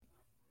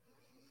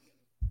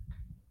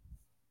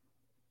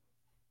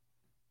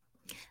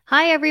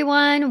Hi,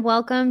 everyone.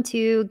 Welcome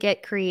to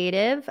Get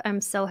Creative.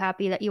 I'm so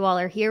happy that you all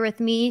are here with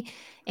me.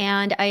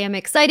 And I am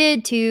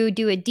excited to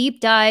do a deep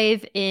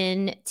dive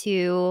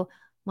into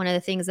one of the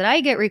things that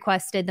I get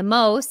requested the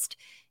most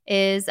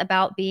is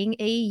about being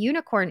a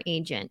unicorn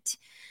agent.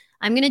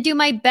 I'm going to do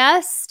my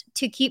best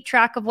to keep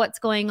track of what's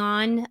going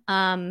on.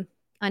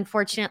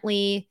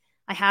 Unfortunately,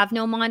 I have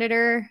no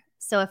monitor.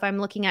 So if I'm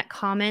looking at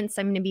comments,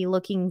 I'm going to be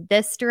looking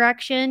this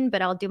direction,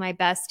 but I'll do my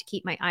best to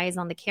keep my eyes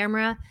on the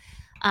camera.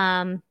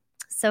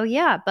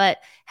 But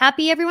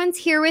happy everyone's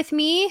here with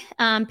me.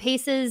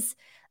 Pace's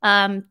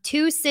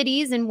 2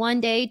 cities in one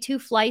day, 2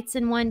 flights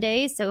in one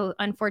day. So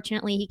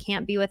unfortunately, he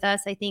can't be with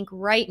us. I think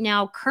right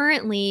now,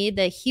 currently,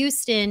 the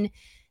Houston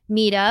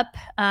meetup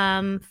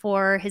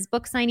for his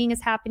book signing is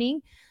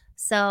happening.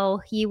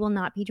 So he will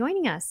not be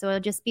joining us. So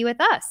it'll just be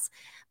with us.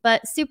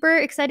 But super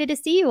excited to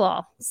see you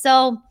all.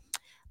 So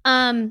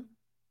how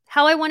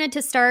I wanted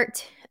to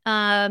start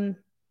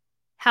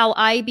how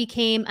I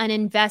became an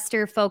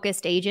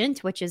investor-focused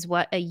agent, which is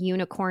what a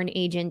unicorn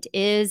agent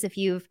is. If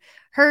you've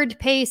heard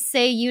Pace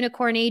say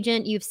unicorn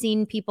agent, you've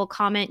seen people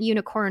comment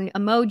unicorn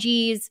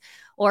emojis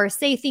or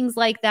say things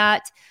like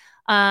that.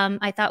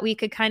 I thought we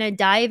could kind of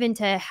dive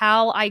into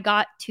how I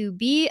got to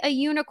be a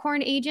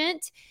unicorn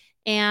agent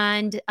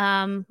and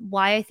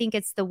why I think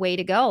it's the way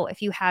to go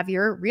if you have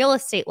your real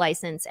estate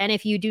license. And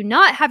if you do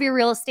not have your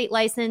real estate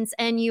license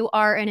and you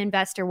are an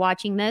investor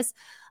watching this,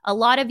 a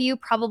lot of you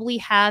probably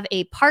have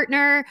a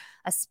partner,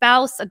 a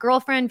spouse, a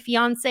girlfriend,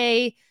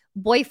 fiance,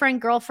 boyfriend,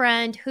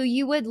 girlfriend who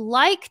you would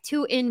like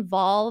to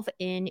involve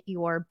in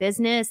your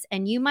business,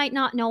 and you might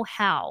not know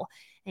how.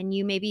 And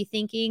you may be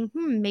thinking,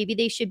 maybe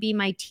they should be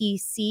my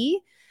TC.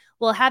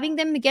 Well, having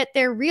them get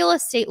their real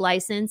estate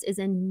license is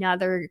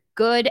another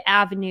good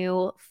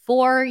avenue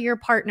for your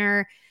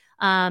partner.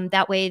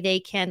 That way they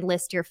can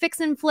list your fix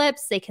and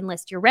flips, they can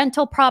list your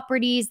rental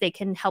properties, they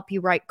can help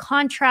you write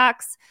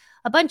contracts,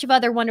 a bunch of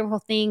other wonderful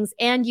things,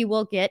 and you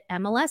will get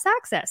MLS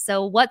access.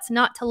 So what's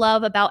not to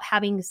love about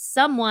having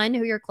someone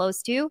who you're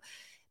close to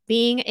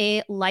being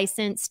a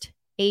licensed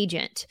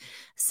agent?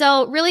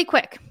 So really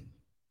quick,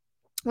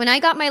 when I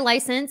got my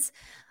license,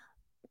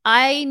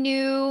 I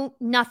knew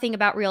nothing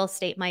about real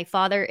estate. My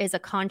father is a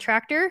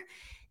contractor,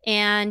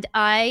 and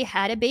I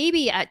had a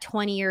baby at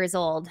 20 years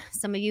old.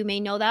 Some of you may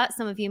know that,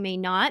 some of you may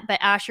not, but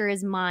Asher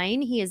is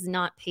mine. He is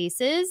not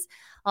Pace's,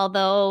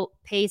 although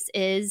Pace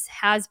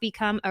has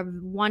become a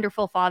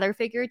wonderful father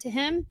figure to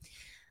him.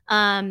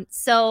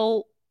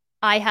 So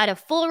I had a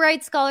full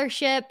ride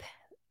scholarship,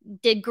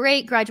 did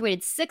great,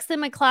 graduated 6th in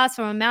my class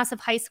from a massive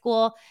high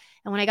school.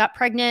 And when I got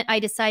pregnant, I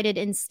decided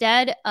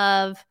instead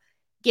of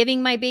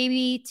giving my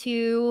baby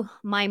to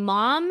my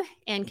mom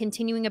and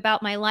continuing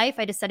about my life,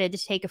 I decided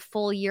to take a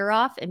full year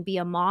off and be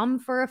a mom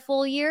for a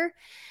full year,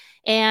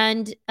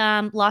 and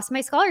lost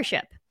my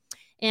scholarship.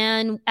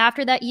 And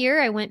after that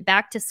year, I went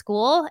back to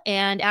school.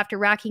 And after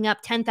racking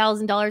up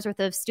 $10,000 worth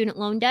of student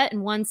loan debt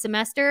in one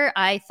semester,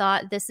 I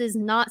thought, this is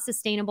not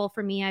sustainable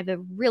for me. I have a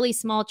really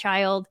small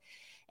child,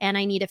 and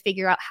I need to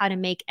figure out how to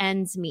make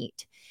ends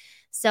meet.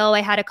 So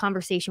I had a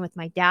conversation with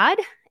my dad,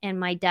 and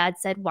my dad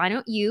said, why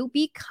don't you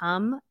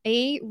become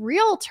a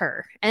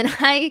realtor? And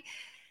I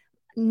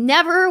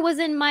never was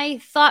in my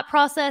thought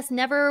process,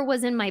 never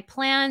was in my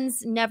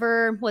plans,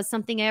 never was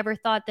something I ever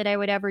thought that I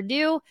would ever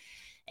do.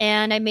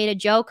 And I made a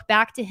joke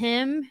back to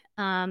him.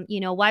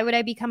 Why would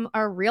I become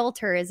a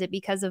realtor? Is it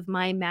because of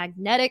my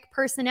magnetic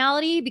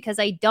personality? Because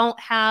I don't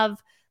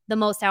have the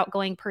most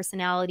outgoing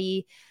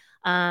personality.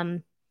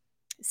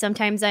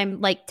 Sometimes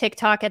I'm like,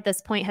 TikTok at this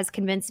point has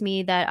convinced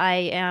me that I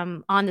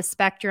am on the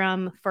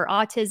spectrum for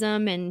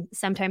autism. And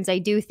sometimes I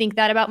do think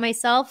that about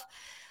myself.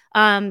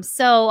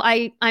 So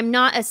I'm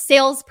not a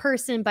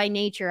salesperson by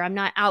nature. I'm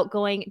not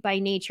outgoing by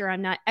nature.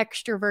 I'm not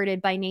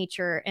extroverted by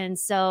nature. And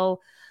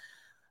so,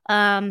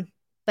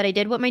 but I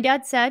did what my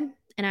dad said,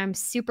 and I'm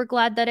super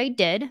glad that I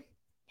did.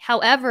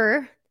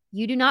 However,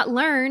 you do not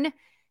learn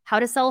how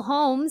to sell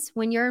homes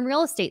when you're in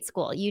real estate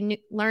school. You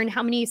learn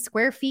how many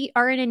square feet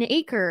are in an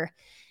acre,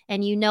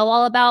 and you know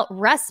all about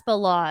RESPA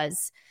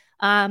laws,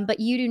 but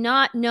you do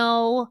not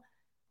know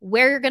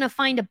where you're going to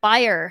find a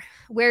buyer,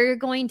 where you're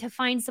going to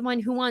find someone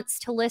who wants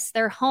to list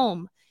their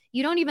home.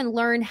 You don't even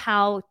learn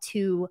how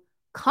to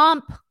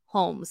comp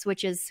homes,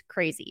 which is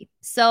crazy.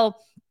 So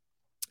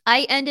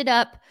I ended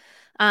up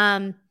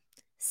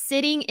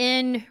sitting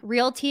in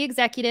Realty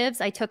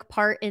Executives. I took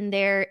part in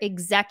their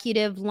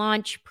executive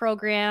launch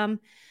program.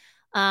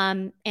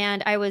 And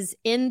I was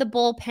in the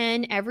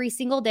bullpen every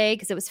single day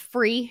because it was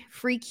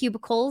free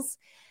cubicles.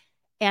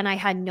 And I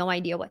had no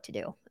idea what to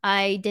do.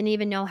 I didn't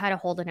even know how to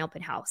hold an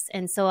open house.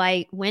 And so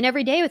I went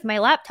every day with my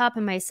laptop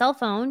and my cell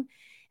phone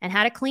and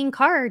had a clean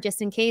car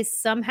just in case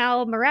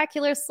somehow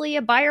miraculously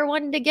a buyer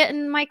wanted to get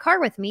in my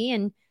car with me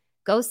and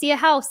go see a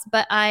house.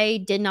 But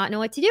I did not know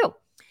what to do.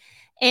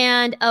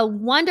 And a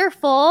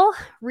wonderful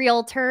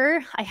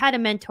realtor, I had a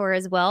mentor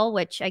as well,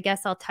 which I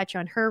guess I'll touch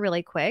on her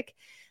really quick.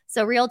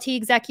 So Realty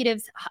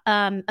Executives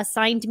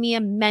assigned me a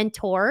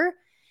mentor,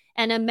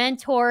 And a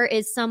mentor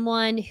is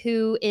someone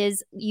who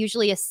is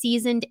usually a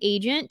seasoned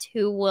agent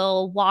who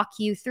will walk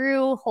you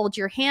through, hold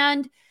your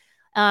hand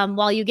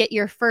while you get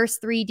your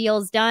first 3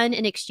 deals done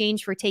in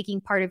exchange for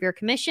taking part of your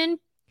commission.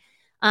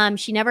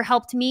 She never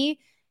helped me.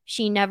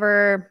 She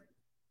never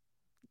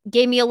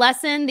gave me a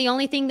lesson. The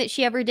only thing that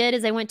she ever did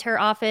is I went to her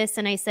office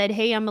and I said,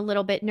 hey, I'm a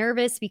little bit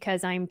nervous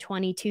because I'm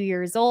 22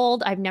 years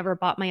old. I've never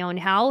bought my own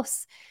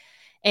house.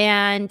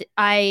 And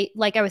I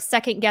was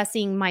second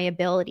guessing my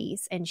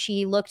abilities. And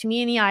she looked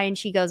me in the eye and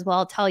she goes, well,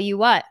 I'll tell you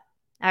what,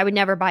 I would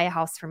never buy a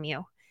house from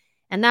you.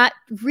 And that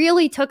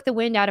really took the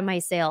wind out of my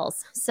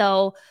sails.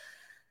 So,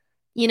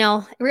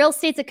 real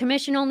estate's a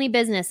commission only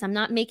business. I'm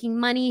not making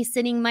money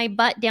sitting my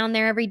butt down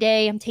there every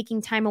day. I'm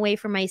taking time away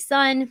from my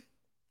son.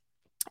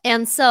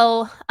 And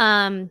so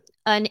an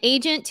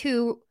agent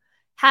who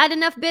had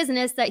enough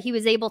business that he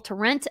was able to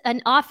rent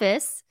an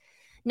office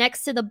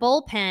next to the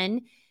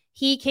bullpen,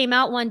 he came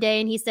out one day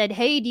and he said,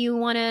 hey, do you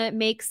want to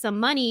make some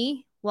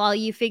money while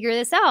you figure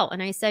this out?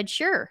 And I said,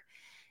 sure.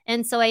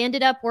 And so I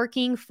ended up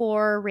working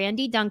for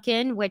Randy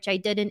Duncan, which I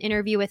did an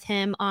interview with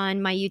him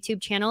on my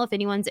YouTube channel. If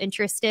anyone's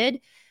interested,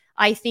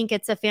 I think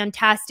it's a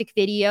fantastic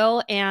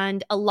video.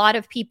 And a lot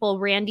of people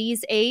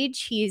Randy's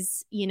age,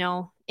 he's,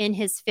 in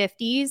his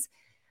 50s.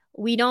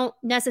 We don't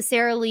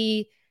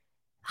necessarily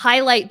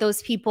highlight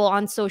those people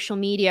on social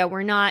media.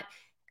 We're not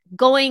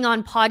going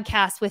on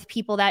podcasts with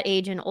people that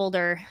age and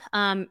older.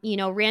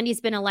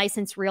 Randy's been a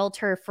licensed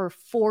realtor for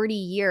 40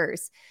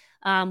 years.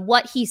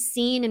 What he's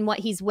seen and what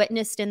he's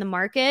witnessed in the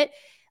market,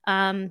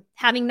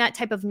 having that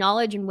type of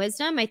knowledge and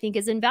wisdom, I think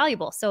is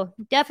invaluable. So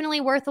definitely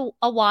worth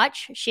a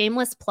watch,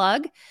 shameless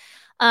plug.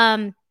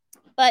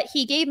 But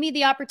he gave me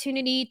the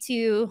opportunity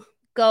to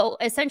go,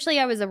 essentially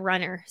I was a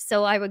runner.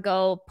 So I would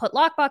go put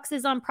lock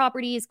boxes on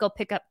properties, go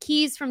pick up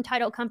keys from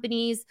title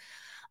companies,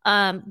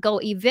 go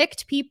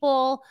evict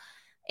people.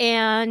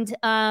 And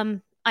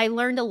I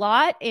learned a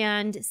lot.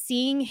 And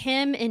seeing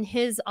him in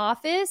his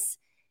office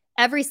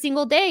every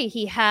single day,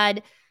 he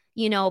had,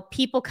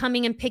 people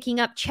coming and picking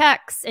up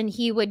checks, and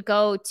he would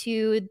go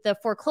to the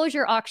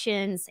foreclosure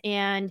auctions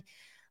and,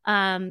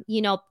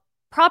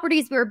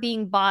 properties were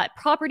being bought,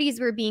 properties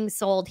were being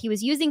sold. He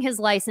was using his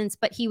license,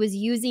 but he was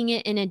using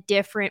it in a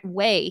different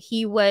way.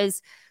 He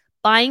was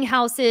buying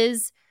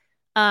houses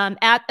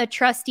at a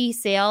trustee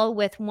sale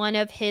with one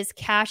of his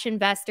cash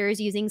investors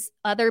using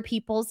other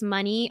people's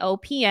money,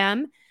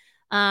 OPM,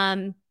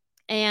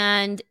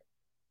 and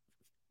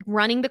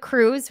running the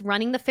cruise,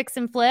 running the fix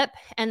and flip,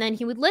 and then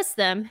he would list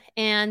them,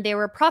 and they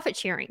were profit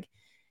sharing.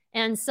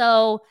 And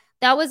so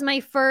that was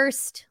my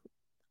first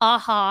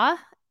aha,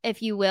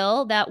 if you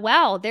will, that,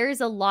 wow, there's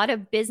a lot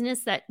of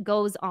business that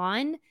goes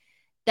on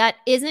that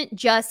isn't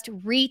just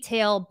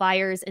retail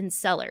buyers and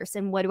sellers.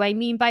 And what do I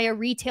mean by a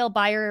retail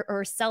buyer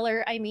or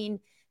seller? I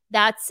mean,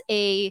 that's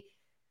a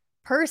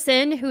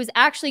person who's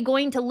actually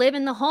going to live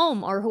in the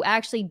home or who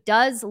actually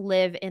does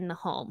live in the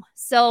home.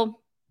 So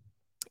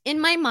in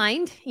my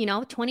mind,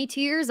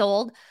 22 years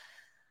old,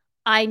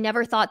 I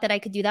never thought that I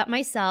could do that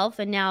myself.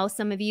 And now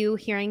some of you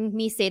hearing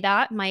me say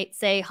that might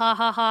say, ha,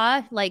 ha,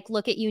 ha, like,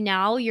 look at you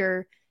now.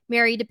 You're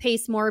married to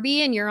Pace Morby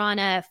and you're on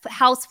a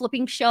house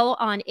flipping show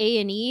on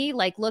A&E.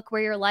 Like, look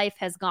where your life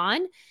has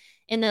gone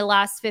in the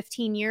last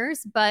 15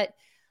 years. But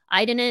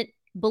I didn't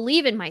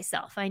believe in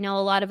myself. I know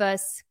a lot of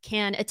us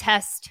can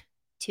attest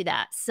to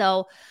that.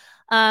 So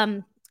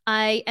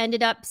I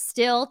ended up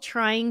still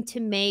trying to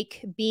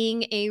make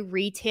being a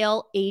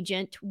retail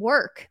agent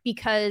work,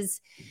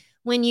 because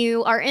when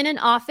you are in an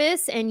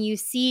office and you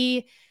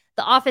see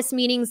the office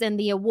meetings and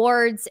the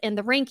awards and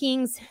the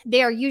rankings,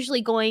 they are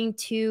usually going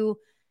to,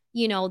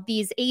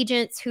 these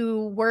agents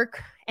who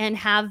work and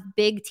have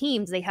big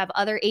teams. They have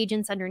other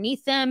agents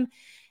underneath them,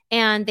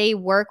 and they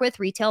work with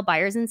retail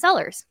buyers and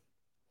sellers.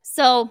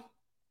 So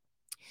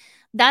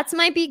that's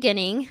my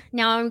beginning.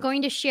 Now I'm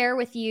going to share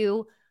with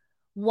you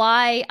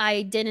why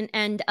I didn't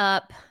end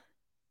up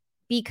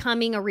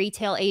becoming a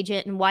retail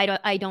agent and why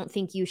I don't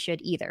think you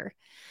should either.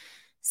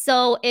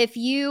 So if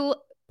you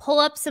pull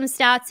up some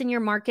stats in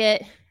your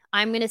market,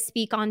 I'm going to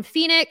speak on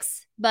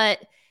Phoenix, but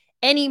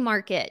any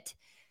market.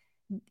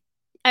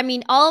 I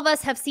mean, all of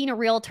us have seen a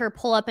realtor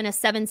pull up in a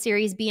 7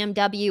 Series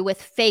BMW with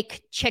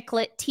fake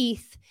chiclet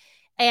teeth,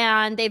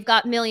 and they've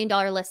got $1 million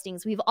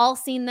listings. We've all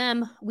seen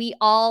them. We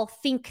all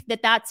think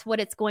that that's what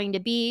it's going to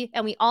be.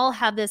 And we all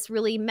have this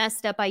really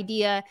messed up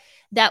idea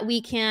that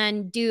we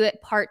can do it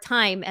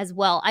part-time as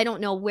well. I don't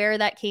know where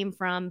that came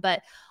from,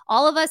 but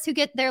all of us who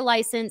get their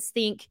license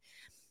think,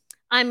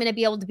 I'm going to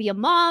be able to be a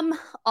mom.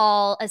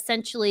 I'll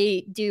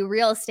essentially do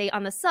real estate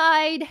on the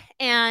side,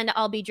 and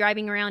I'll be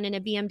driving around in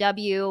a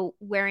BMW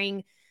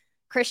wearing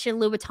Christian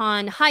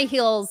Louboutin high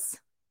heels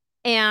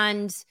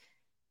and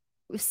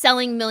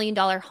selling $1 million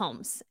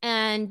homes.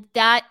 And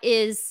that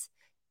is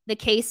the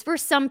case for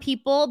some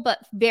people,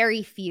 but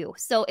very few.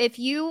 So if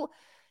you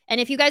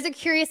guys are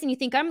curious and you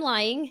think I'm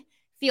lying,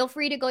 feel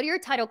free to go to your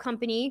title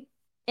company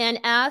and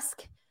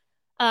ask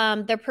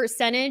the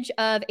percentage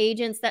of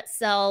agents that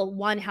sell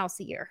 1 house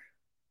a year.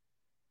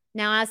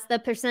 Now ask the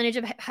percentage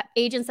of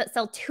agents that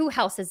sell 2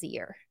 houses a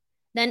year.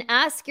 Then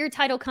ask your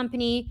title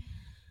company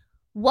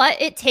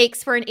what it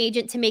takes for an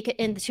agent to make it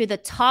into the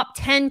top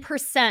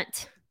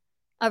 10%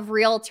 of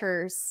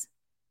realtors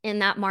in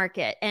that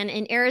market. And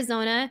in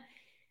Arizona,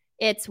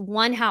 it's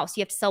one house.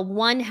 You have to sell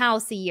one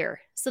house a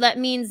year. So that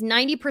means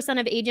 90%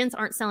 of agents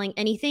aren't selling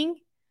anything.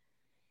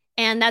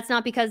 And that's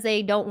not because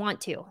they don't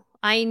want to.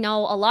 I know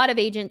a lot of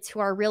agents who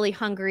are really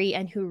hungry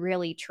and who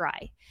really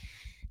try.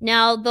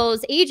 Now,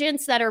 those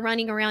agents that are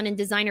running around in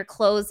designer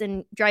clothes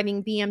and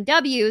driving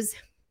BMWs,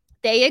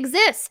 they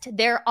exist.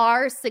 There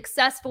are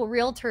successful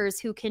realtors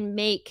who can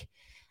make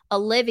a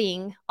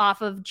living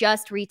off of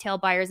just retail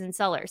buyers and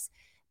sellers.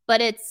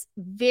 But it's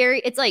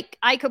like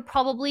I could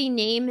probably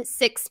name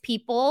 6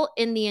 people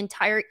in the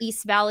entire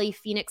East Valley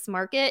Phoenix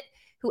market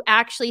who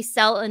actually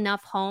sell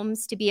enough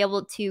homes to be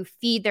able to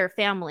feed their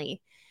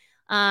family.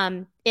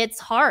 It's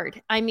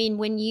hard. I mean,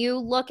 when you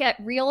look at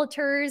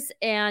realtors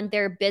and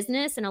their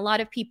business, and a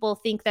lot of people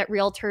think that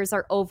realtors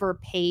are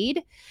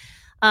overpaid,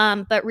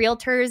 but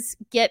realtors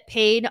get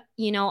paid,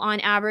 on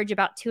average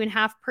about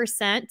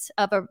 2.5%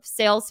 of a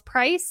sales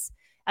price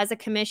as a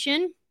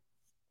commission.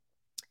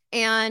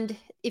 And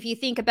if you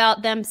think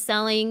about them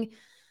selling,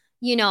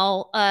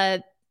 a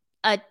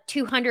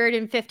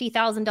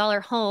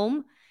 $250,000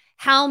 home,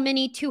 how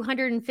many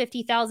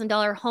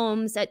 $250,000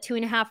 homes at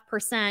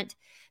 2.5%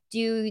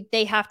 do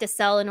they have to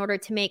sell in order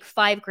to make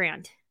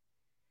 $5,000?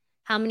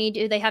 How many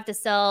do they have to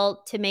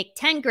sell to make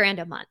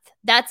 $10,000 a month?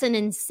 That's an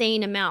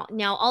insane amount.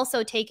 Now,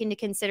 also take into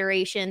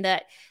consideration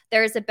that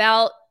there's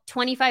about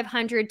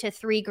 $2,500 to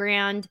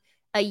 $3,000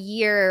 a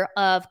year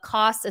of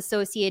costs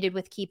associated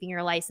with keeping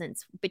your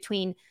license,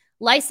 between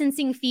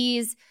licensing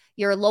fees,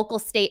 your local,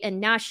 state, and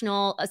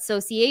national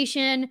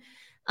association,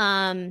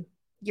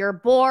 your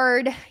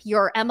board,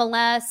 your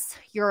MLS,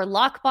 your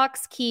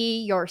lockbox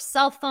key, your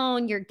cell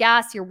phone, your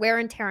gas, your wear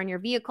and tear on your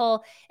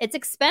vehicle. It's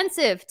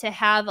expensive to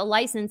have a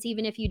license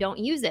even if you don't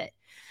use it.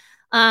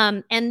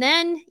 And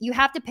then you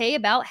have to pay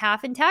about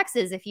half in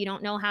taxes if you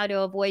don't know how to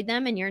avoid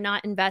them and you're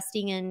not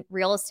investing in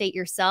real estate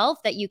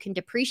yourself that you can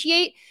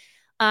depreciate.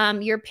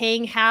 You're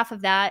paying half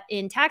of that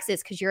in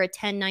taxes because you're a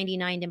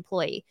 1099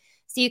 employee.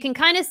 So you can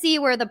kind of see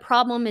where the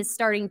problem is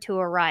starting to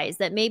arise,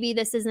 that maybe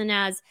this isn't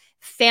as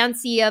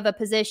fancy of a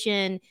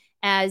position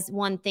as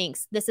one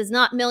thinks. This is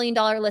not $1 Million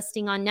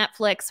Listing on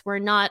Netflix. We're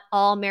not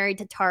all married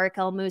to Tariq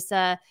El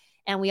Moussa,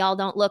 and we all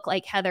don't look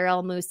like Heather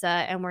El Moussa,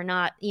 and we're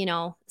not,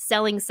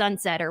 selling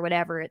Sunset or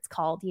whatever it's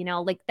called.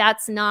 Like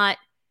that's not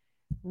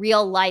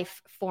real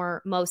life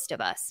for most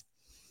of us.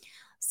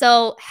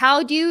 So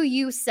how do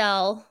you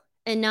sell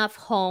enough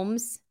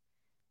homes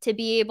to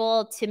be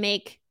able to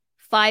make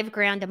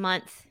 $5,000 a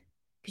month?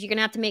 Because you're going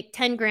to have to make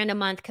 $10,000 a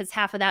month because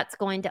half of that's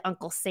going to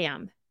Uncle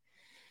Sam.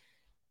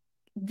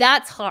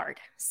 That's hard.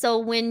 So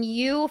when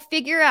you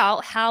figure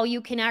out how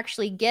you can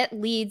actually get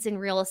leads in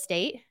real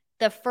estate,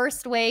 the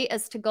first way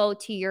is to go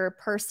to your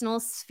personal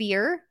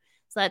sphere.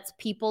 So that's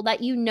people that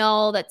you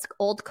know, that's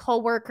old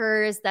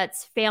coworkers,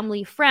 that's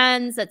family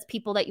friends, that's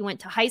people that you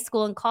went to high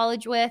school and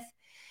college with.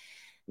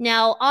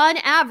 Now, on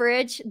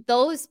average,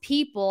 those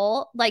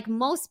people, like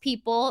most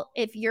people,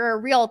 if you're a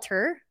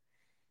realtor,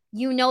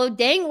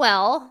 dang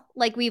well,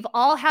 like we've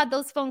all had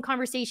those phone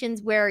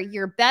conversations where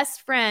your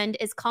best friend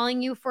is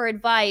calling you for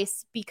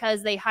advice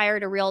because they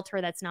hired a realtor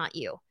that's not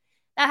you.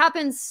 That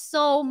happens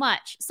so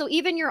much. So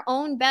even your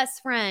own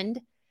best friend,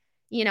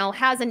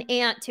 has an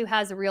aunt who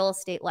has a real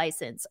estate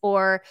license,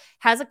 or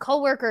has a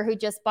coworker who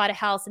just bought a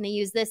house and they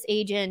use this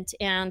agent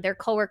and their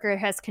coworker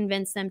has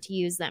convinced them to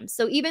use them.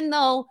 So even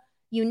though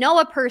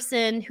a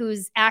person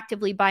who's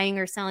actively buying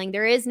or selling,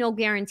 there is no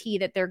guarantee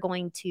that they're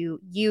going to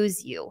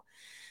use you.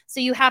 So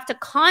you have to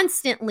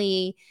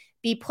constantly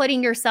be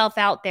putting yourself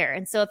out there.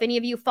 And so if any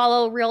of you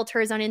follow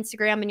realtors on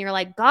Instagram and you're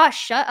like, gosh,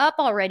 shut up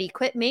already,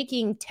 quit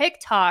making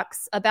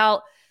TikToks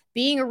about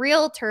being a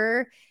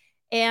realtor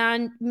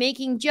and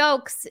making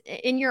jokes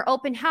in your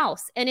open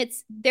house. And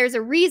there's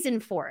a reason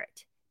for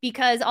it,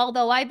 because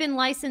although I've been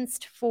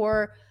licensed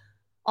for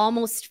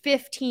almost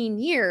 15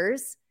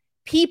 years,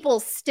 people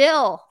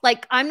still,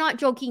 like, I'm not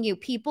joking you,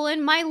 people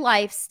in my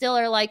life still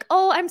are like,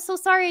 oh, I'm so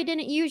sorry I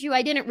didn't use you.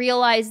 I didn't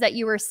realize that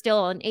you were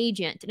still an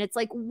agent. And it's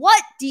like,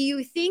 what do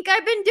you think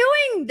I've been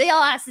doing the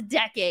last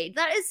decade?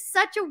 That is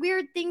such a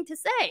weird thing to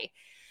say.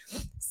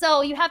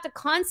 So you have to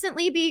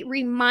constantly be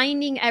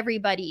reminding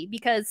everybody,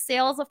 because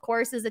sales, of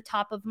course, is a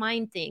top of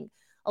mind thing.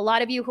 A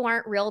lot of you who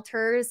aren't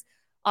realtors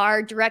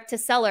are direct to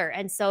seller.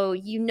 And so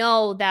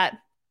that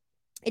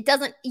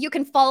you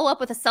can follow up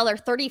with a seller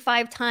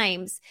 35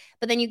 times,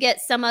 but then you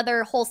get some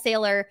other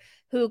wholesaler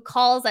who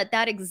calls at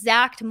that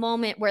exact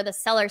moment where the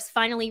seller's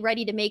finally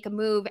ready to make a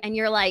move. And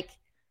you're like,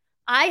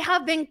 I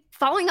have been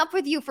following up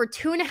with you for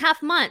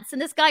 2.5 months.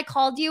 And this guy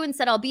called you and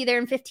said, I'll be there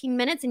in 15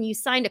 minutes. And you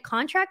signed a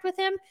contract with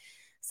him.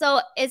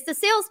 So it's the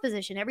sales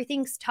position.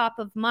 Everything's top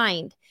of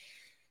mind.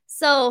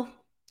 So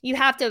you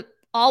have to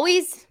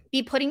always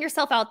be putting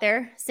yourself out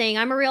there saying,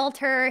 I'm a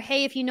realtor.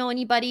 Hey, if you know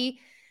anybody.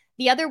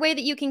 The other way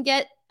that you can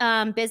get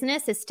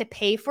business is to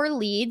pay for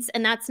leads,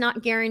 and that's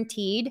not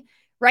guaranteed.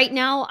 Right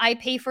now, I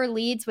pay for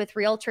leads with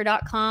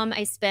realtor.com.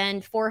 I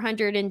spend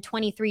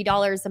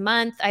 $423 a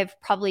month. I've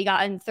probably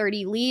gotten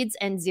 30 leads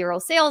and 0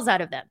 sales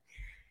out of them.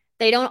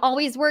 They don't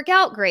always work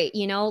out great.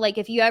 Like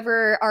if you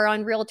ever are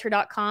on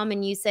realtor.com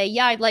and you say,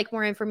 yeah, I'd like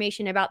more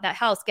information about that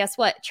house. Guess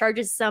what?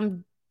 Charges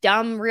some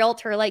dumb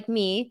realtor like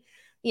me,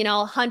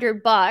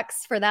 $100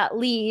 for that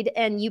lead.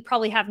 And you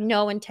probably have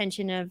no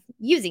intention of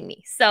using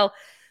me. So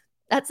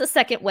that's the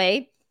second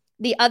way.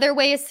 The other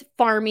way is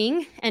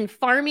farming. And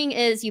farming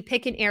is you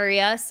pick an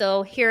area.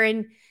 So here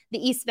in the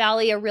East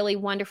Valley, a really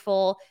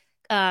wonderful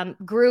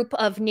group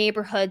of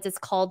neighborhoods is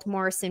called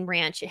Morrison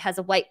Ranch. It has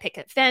a white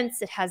picket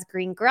fence. It has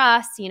green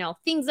grass,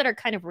 things that are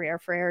kind of rare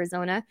for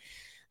Arizona.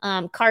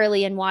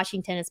 Carly in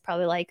Washington is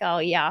probably like, oh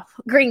yeah,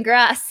 green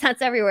grass,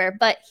 that's everywhere.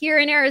 But here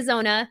in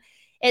Arizona,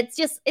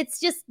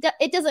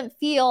 it doesn't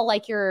feel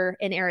like you're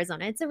in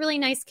Arizona. It's a really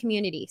nice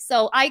community.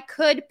 So I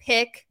could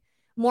pick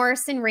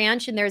Morrison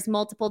Ranch, and there's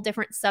multiple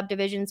different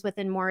subdivisions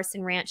within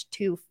Morrison Ranch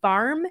to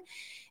farm.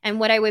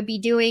 And what I would be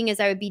doing is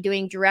I would be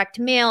doing direct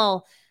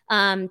mail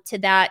to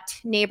that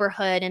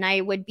neighborhood, and I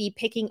would be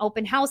picking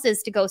open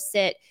houses to go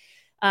sit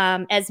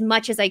as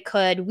much as I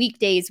could,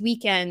 weekdays,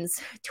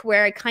 weekends, to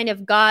where I kind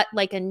of got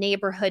like a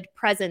neighborhood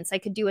presence. I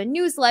could do a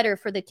newsletter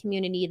for the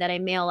community that I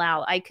mail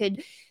out. I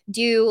could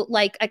do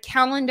like a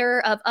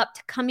calendar of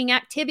upcoming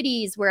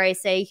activities where I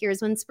say,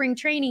 here's when spring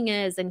training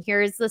is, and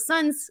here's the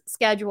sun's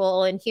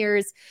schedule, and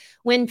here's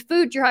when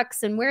food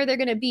trucks and where they're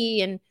going to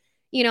be, and,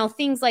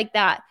 things like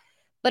that.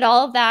 But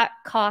all of that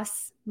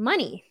costs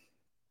money.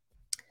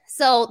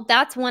 So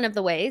that's one of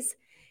the ways.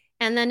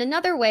 And then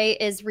another way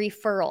is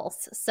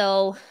referrals.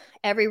 So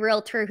every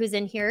realtor who's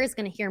in here is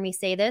going to hear me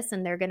say this,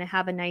 and they're going to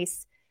have a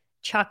nice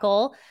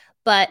chuckle,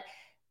 but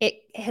it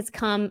has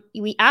come,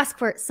 we ask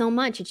for it so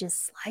much, it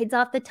just slides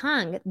off the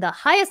tongue. The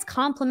highest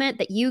compliment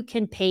that you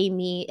can pay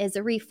me is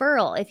a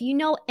referral. If you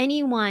know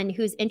anyone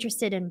who's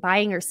interested in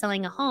buying or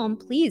selling a home,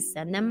 please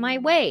send them my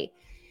way.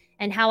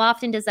 And how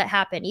often does that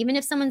happen? Even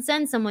if someone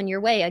sends someone your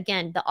way,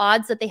 again, the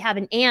odds that they have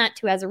an aunt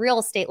who has a real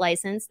estate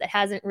license that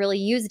hasn't really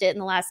used it in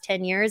the last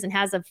 10 years and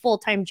has a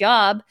full-time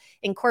job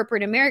in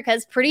corporate America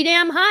is pretty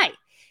damn high.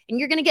 And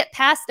you're going to get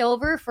passed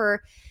over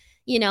for,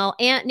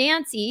 Aunt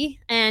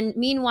Nancy. And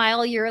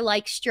meanwhile, you're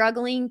like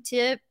struggling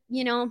to,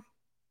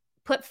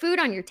 put food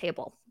on your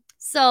table.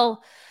 So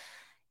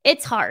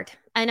it's hard.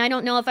 And I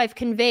don't know if I've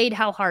conveyed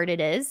how hard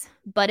it is,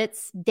 but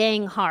it's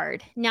dang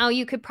hard. Now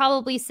you could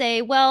probably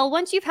say, well,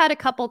 once you've had a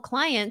couple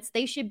clients,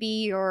 they should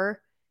be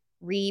your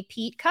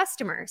repeat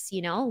customers.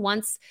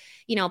 Once,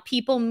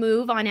 people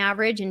move on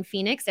average in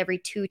Phoenix every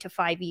 2 to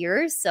 5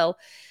 years. So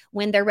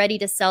when they're ready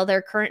to sell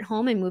their current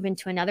home and move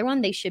into another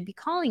one, they should be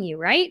calling you,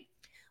 right?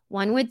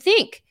 One would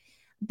think.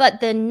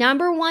 But the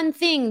number one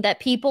thing that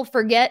people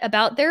forget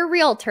about their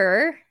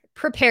realtor,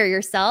 prepare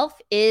yourself,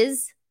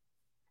 is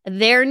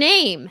their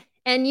name.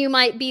 And you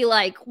might be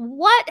like,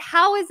 what?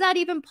 How is that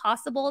even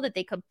possible that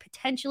they could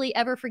potentially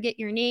ever forget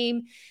your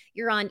name?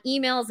 You're on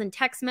emails and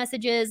text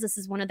messages. This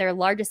is one of their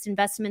largest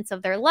investments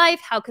of their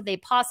life. How could they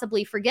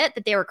possibly forget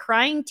that they were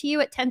crying to you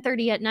at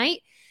 10:30 at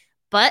night?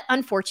 But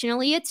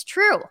unfortunately, it's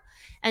true.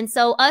 And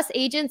so us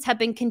agents have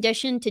been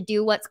conditioned to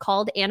do what's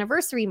called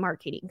anniversary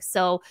marketing.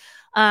 So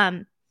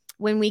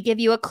when we give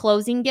you a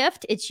closing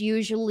gift, it's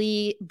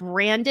usually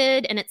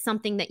branded, and it's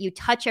something that you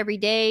touch every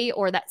day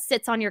or that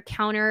sits on your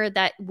counter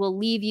that will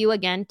leave you,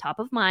 again, top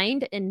of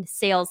mind in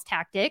sales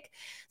tactic.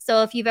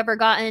 So if you've ever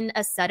gotten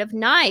a set of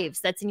knives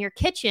that's in your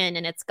kitchen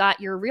and it's got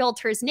your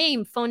realtor's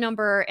name, phone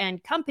number,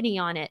 and company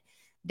on it,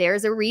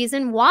 there's a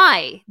reason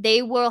why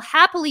they will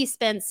happily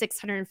spend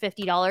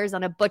 $650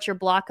 on a butcher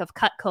block of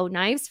Cutco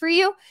knives for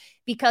you,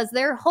 because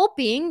they're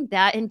hoping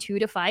that in 2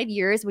 to 5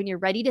 years, when you're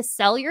ready to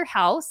sell your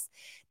house,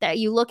 that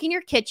you look in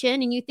your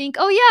kitchen and you think,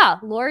 oh yeah,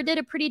 Laura did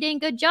a pretty dang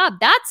good job.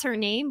 That's her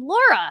name,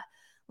 Laura.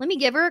 Let me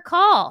give her a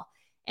call.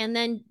 And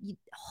then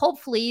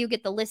hopefully you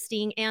get the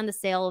listing and the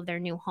sale of their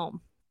new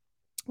home.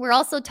 We're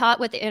also taught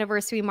with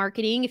anniversary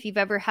marketing. If you've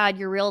ever had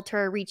your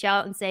realtor reach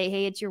out and say,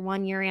 hey, it's your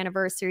 1-year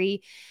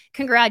anniversary,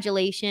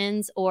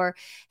 congratulations. Or,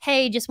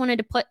 hey, just wanted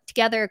to put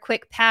together a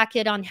quick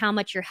packet on how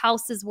much your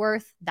house is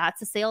worth.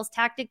 That's a sales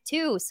tactic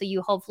too. So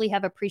you hopefully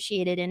have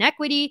appreciated in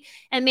equity.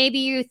 And maybe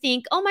you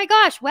think, oh my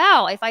gosh,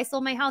 wow, if I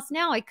sold my house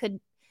now, I could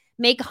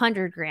make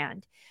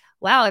 $100,000.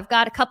 Wow, I've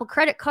got a couple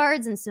credit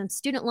cards and some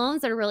student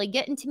loans that are really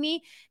getting to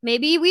me.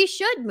 Maybe we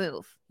should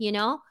move,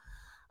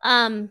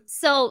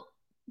 So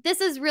this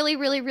is really,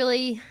 really,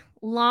 really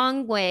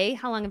long way.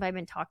 How long have I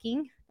been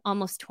talking?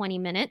 Almost 20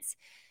 minutes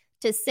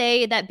to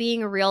say that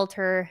being a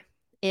realtor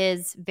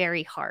is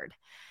very hard.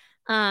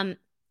 Now,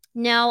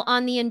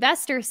 on the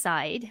investor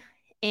side,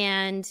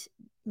 and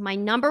my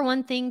number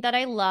one thing that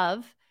I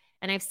love,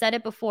 and I've said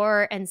it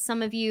before, and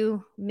some of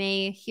you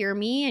may hear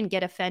me and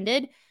get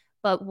offended,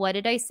 but what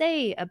did I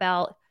say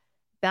about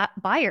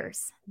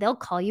buyers? They'll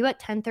call you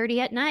at 10:30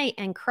 at night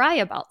and cry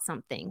about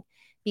something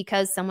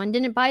because someone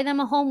didn't buy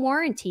them a home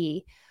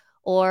warranty,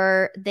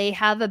 or they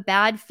have a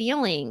bad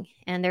feeling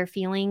and their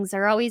feelings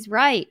are always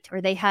right, or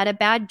they had a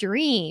bad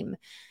dream.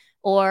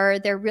 or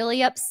they're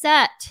really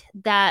upset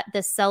that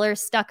the seller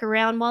stuck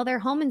around while their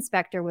home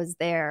inspector was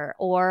there,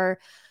 or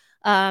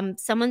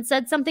someone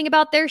said something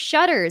about their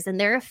shutters and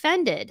they're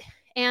offended.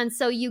 And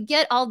so you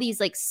get all these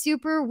like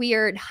super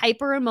weird,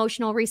 hyper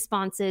emotional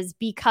responses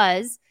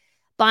because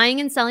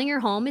buying and selling your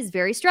home is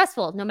very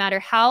stressful, no matter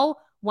how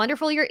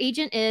wonderful your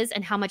agent is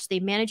and how much they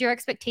manage your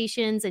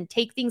expectations and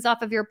take things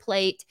off of your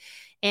plate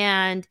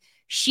and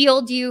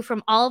shield you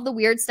from all of the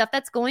weird stuff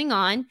that's going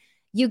on.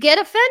 You get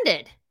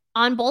offended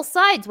on both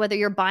sides, whether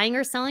you're buying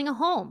or selling a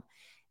home.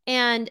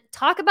 And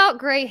talk about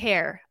gray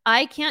hair.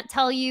 I can't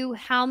tell you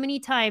how many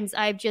times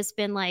I've just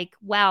been like,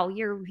 wow,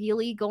 you're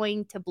really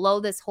going to blow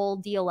this whole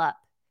deal up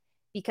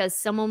because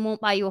someone won't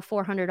buy you a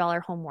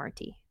 $400 home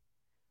warranty.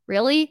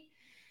 Really?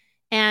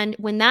 And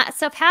when that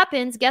stuff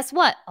happens, guess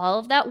what? All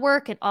of that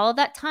work and all of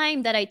that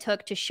time that I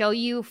took to show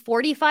you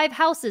 45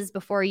 houses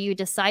before you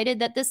decided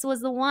that this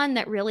was the one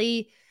that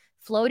really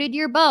floated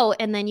your boat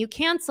and then you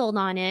canceled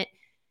on it,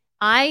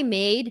 I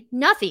made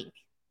nothing.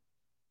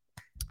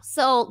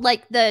 So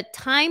like the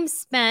time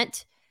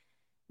spent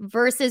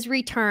versus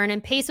return,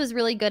 and Pace was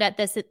really good at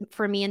this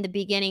for me in the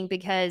beginning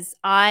because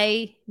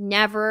I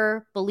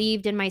never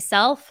believed in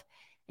myself.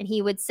 And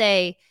he would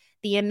say,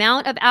 the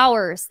amount of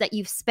hours that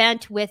you've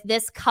spent with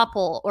this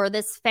couple or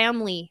this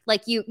family,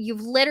 like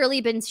you've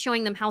literally been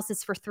showing them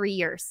houses for 3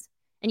 years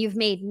and you've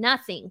made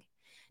nothing.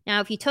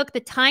 Now, if you took the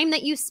time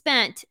that you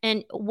spent,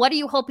 and what are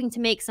you hoping to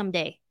make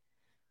someday?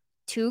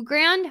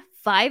 $2,000,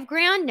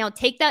 $5,000. Now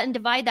take that and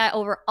divide that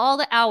over all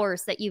the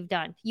hours that you've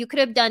done. You could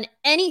have done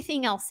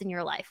anything else in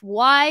your life.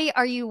 Why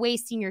are you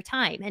wasting your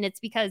time? And it's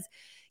because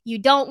you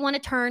don't want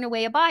to turn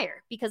away a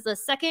buyer, because the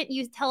second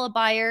you tell a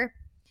buyer,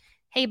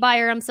 hey,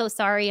 buyer, I'm so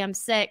sorry, I'm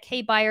sick.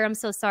 Hey, buyer, I'm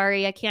so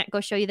sorry, I can't go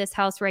show you this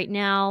house right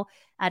now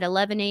at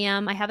 11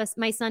 a.m.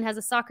 My son has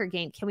a soccer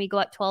game. Can we go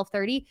at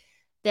 12:30?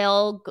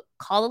 They'll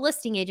call a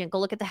listing agent, go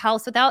look at the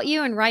house without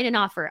you and write an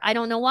offer. I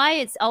don't know why.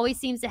 It always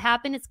seems to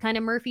happen. It's kind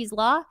of Murphy's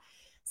Law.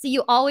 So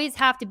you always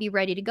have to be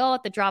ready to go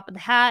at the drop of the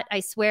hat. I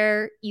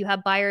swear you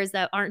have buyers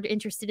that aren't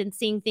interested in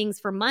seeing things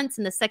for months,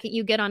 and the second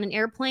you get on an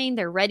airplane,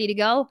 they're ready to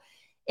go.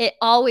 It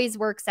always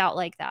works out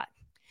like that.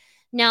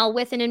 Now,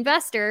 with an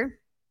investor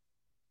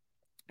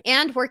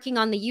and working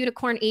on the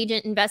Unicorn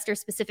agent investor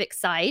specific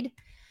side,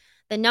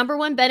 the number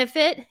one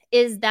benefit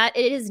is that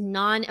it is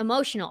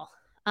non-emotional.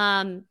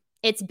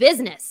 It's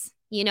business.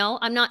 You know,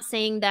 I'm not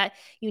saying that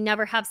you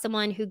never have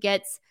someone who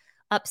gets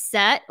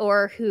upset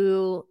or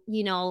who,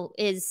 you know,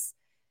 is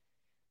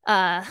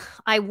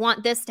I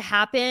want this to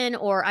happen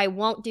or I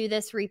won't do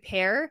this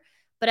repair.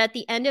 But at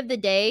the end of the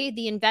day,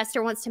 the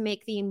investor wants to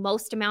make the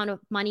most amount of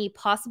money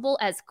possible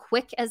as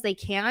quick as they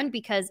can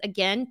because,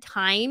 again,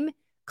 time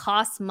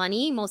costs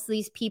money. Most of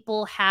these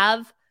people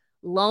have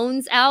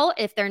loans out.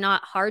 If they're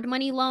not hard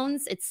money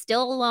loans, it's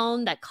still a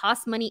loan that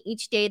costs money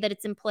each day that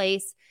it's in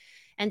place.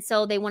 And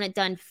so they want it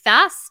done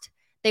fast.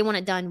 They want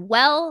it done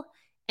well.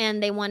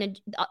 And they want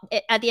to,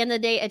 at the end of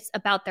the day, it's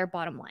about their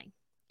bottom line.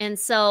 And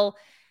so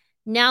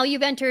now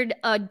you've entered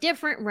a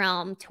different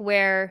realm to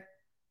where,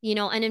 you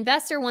know, an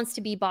investor wants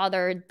to be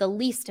bothered the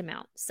least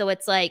amount. So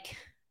it's like,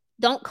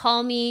 don't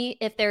call me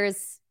if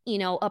there's, you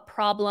know, a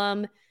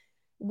problem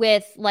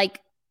with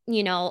like,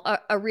 you know,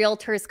 a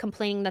realtor is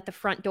complaining that the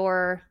front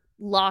door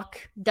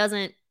lock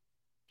doesn't,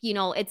 you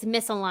know, it's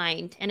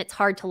misaligned and it's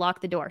hard to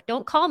lock the door.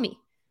 Don't call me.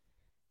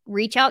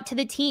 Reach out to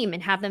the team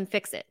and have them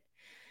fix it.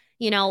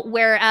 You know,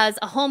 whereas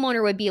a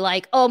homeowner would be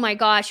like, oh my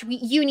gosh,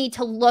 you need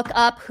to look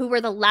up who were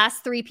the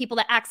last 3 people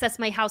that accessed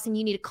my house and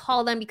you need to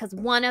call them because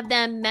one of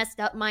them messed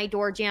up my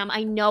door jamb.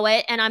 I know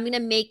it. And I'm going to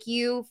make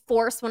you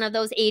force one of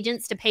those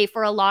agents to pay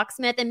for a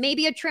locksmith and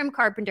maybe a trim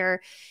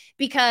carpenter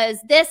because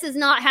this is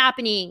not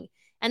happening.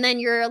 And then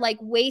you're like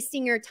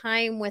wasting your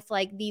time with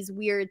like these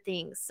weird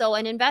things. So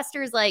an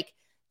investor is like,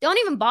 don't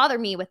even bother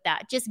me with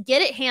that. Just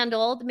get it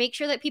handled. Make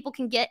sure that people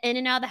can get in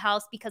and out of the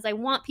house because I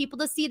want people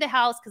to see the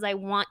house because I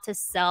want to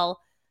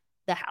sell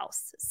the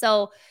house.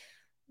 So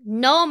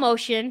no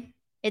emotion.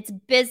 It's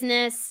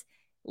business,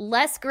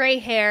 less gray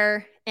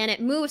hair, and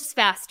it moves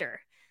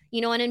faster. You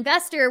know, an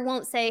investor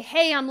won't say,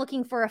 hey, I'm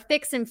looking for a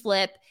fix and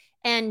flip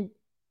and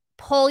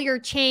pull your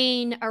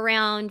chain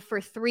around for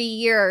 3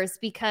 years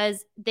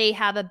because they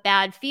have a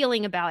bad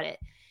feeling about it.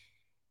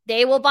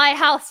 They will buy a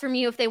house from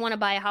you if they want to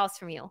buy a house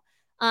from you.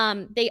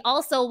 They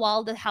also,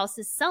 while the house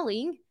is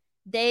selling,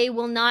 they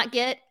will not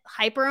get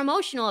hyper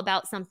emotional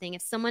about something.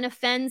 If someone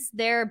offends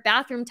their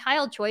bathroom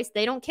tile choice,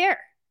 they don't care.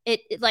 It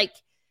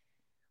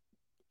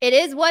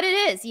is what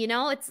it is. You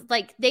know, it's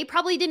like they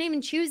probably didn't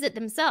even choose it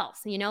themselves.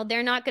 You know,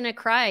 they're not going to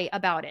cry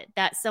about it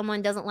that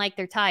someone doesn't like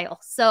their tile.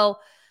 So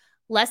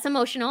less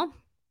emotional.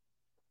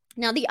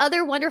 Now, the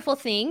other wonderful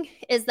thing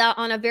is that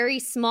on a very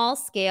small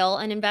scale,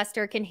 an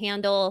investor can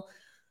handle,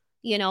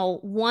 you know,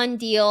 one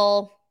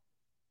deal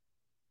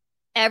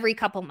every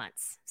couple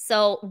months.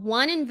 So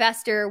one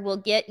investor will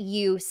get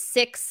you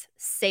 6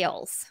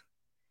 sales.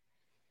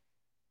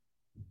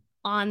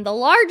 On the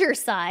larger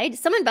side,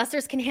 some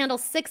investors can handle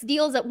 6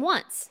 deals at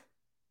once.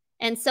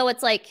 And so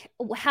it's like,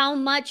 how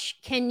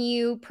much can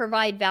you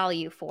provide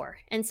value for?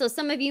 And so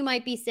some of you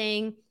might be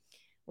saying,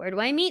 Where do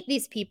I meet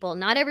these people?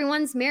 Not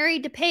everyone's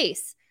married to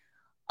Pace.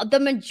 The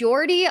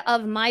majority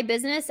of my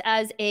business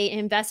as a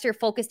investor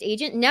focused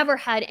agent never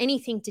had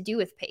anything to do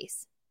with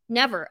Pace.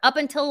 Never. Up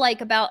until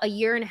like about a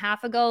year and a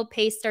half ago,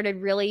 Pace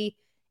started really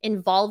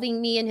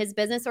involving me in his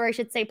business, or I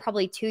should say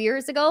probably 2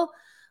 years ago.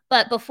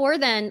 But before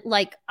then,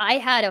 like I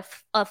had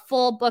a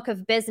full book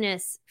of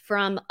business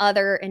from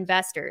other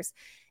investors.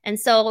 And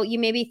so you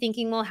may be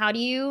thinking, well, how do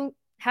you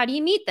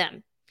meet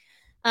them?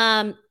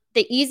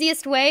 The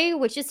easiest way,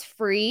 which is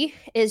free,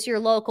 is your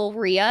local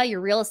RIA,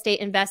 your Real Estate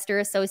Investor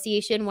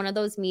Association, one of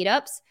those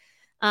meetups.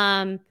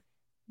 Some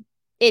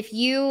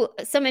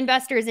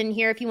investors in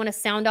here, if you want to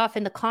sound off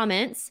in the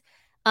comments,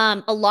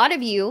 a lot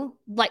of you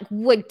like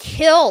would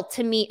kill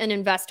to meet an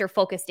investor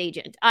focused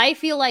agent. I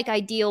feel like I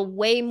deal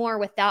way more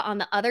with that on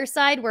the other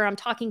side, where I'm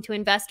talking to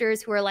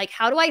investors who are like,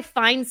 how do I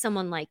find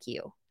someone like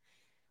you?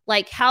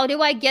 Like, how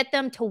do I get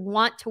them to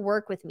want to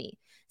work with me?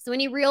 So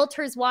any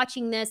realtors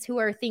watching this who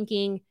are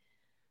thinking,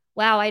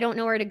 wow, I don't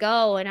know where to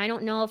go, and I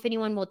don't know if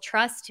anyone will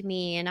trust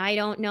me, and I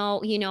don't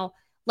know,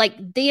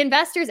 like the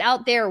investors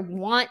out there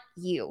want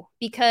you,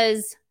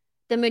 because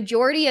the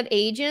majority of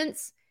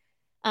agents,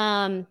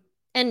 I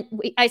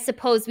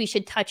suppose we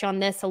should touch on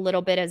this a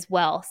little bit as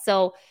well.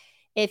 So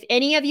if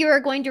any of you are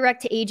going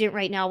direct to agent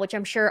right now, which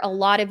I'm sure a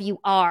lot of you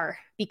are,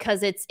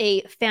 because it's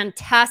a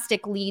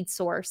fantastic lead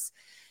source,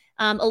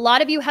 a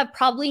lot of you have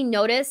probably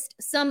noticed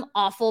some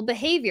awful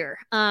behavior.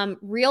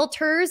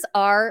 Realtors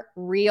are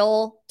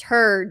real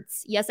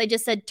turds. Yes, I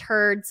just said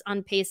turds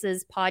on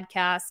Pace's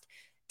podcast.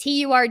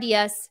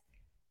 TURDS.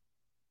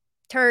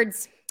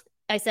 Turds.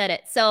 I said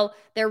it. So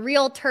they're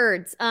real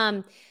turds.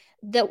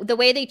 The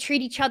way they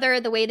treat each other,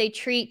 the way they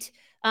treat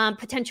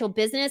potential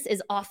business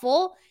is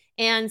awful.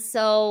 And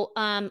so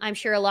I'm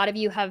sure a lot of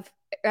you have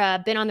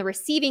been on the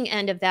receiving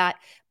end of that,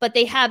 but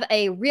they have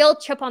a real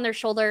chip on their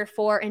shoulder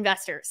for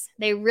investors.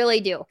 They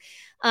really do.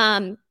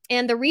 And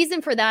the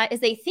reason for that is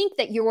they think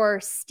that you're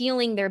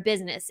stealing their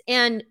business,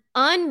 and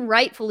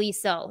unrightfully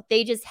so.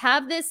 They just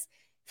have this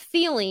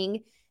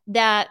feeling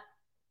that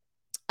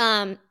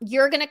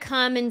you're going to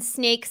come and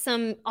snake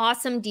some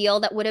awesome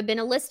deal that would have been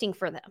a listing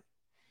for them.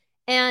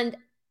 And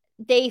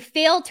they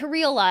fail to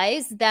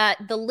realize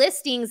that the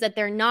listings that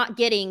they're not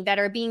getting, that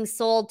are being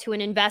sold to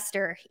an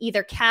investor,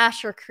 either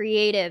cash or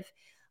creative,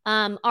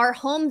 are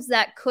homes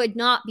that could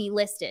not be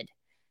listed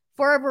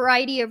for a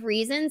variety of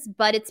reasons,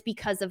 but it's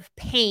because of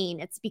pain.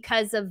 It's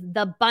because of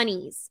the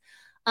bunnies.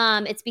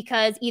 It's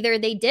because either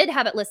they did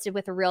have it listed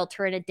with a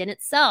realtor and it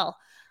didn't sell.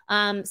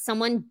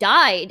 Someone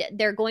died.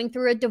 They're going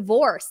through a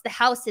divorce. The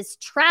house is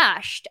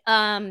trashed.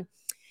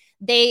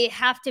 They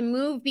have to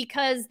move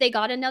because they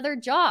got another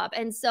job.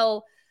 And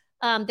so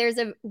there's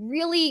a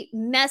really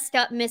messed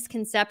up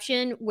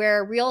misconception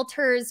where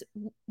realtors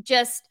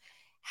just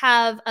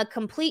have a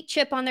complete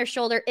chip on their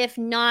shoulder, if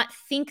not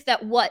think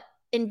that what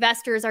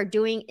investors are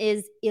doing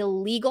is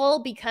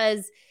illegal,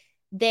 because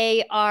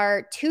they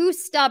are too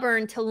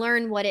stubborn to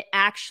learn what it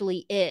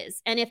actually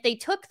is. And if they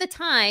took the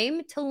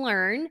time to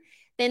learn,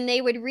 then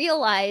they would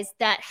realize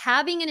that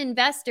having an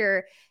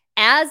investor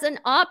as an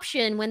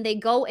option when they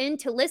go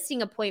into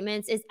listing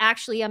appointments is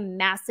actually a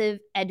massive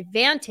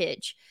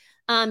advantage.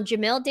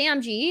 Jamil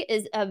Damji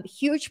is a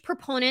huge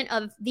proponent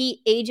of the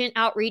agent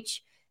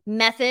outreach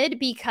method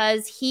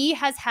because he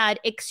has had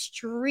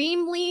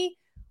extremely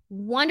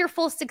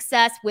wonderful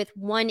success with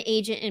one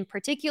agent in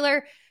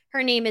particular.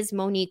 Her name is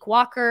Monique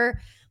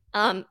Walker.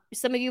 Some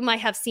of you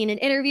might have seen an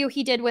interview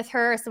he did with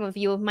her. Some of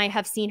you might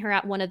have seen her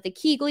at one of the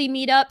Keegley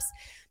meetups.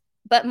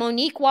 But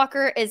Monique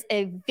Walker is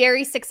a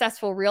very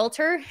successful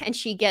realtor, and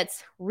she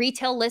gets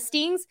retail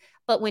listings.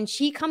 But when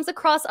she comes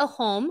across a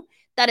home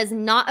that is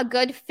not a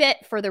good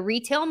fit for the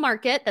retail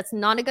market, that's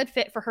not a good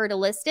fit for her to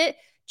list it,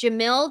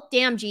 Jamil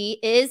Damji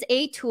is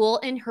a tool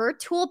in her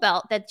tool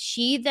belt that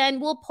she then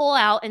will pull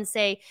out and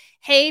say,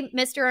 hey,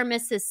 Mr. or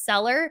Mrs.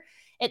 Seller,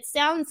 it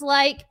sounds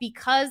like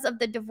because of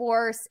the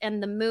divorce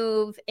and the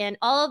move and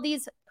all of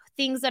these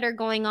things that are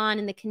going on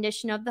in the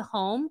condition of the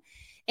home,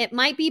 it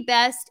might be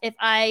best if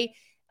I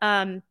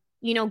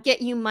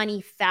get you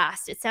money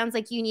fast. It sounds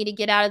like you need to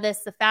get out of this.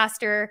 The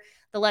faster,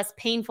 the less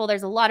painful.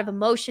 There's a lot of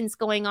emotions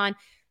going on.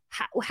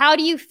 How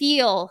do you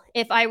feel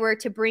if I were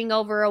to bring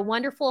over a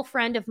wonderful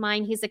friend of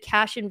mine? He's a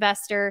cash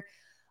investor.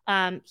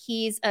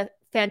 He's a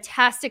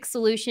fantastic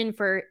solution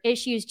for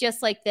issues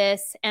just like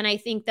this. And I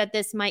think that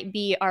this might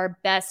be our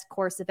best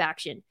course of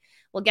action.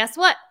 Well, guess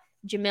what?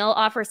 Jamil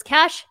offers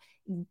cash,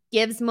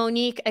 gives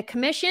Monique a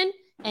commission,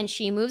 and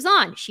she moves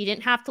on. She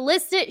didn't have to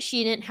list it.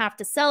 She didn't have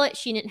to sell it.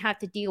 She didn't have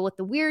to deal with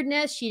the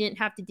weirdness. She didn't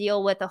have to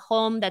deal with a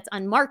home that's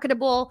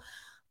unmarketable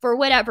for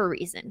whatever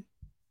reason.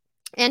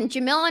 And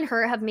Jamil and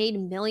her have made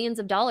millions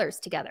of dollars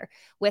together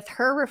with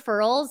her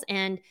referrals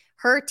and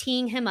her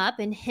teeing him up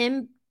and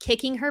him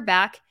kicking her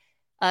back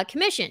a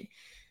commission.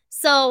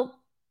 So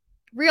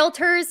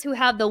realtors who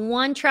have the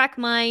one-track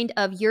mind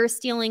of you're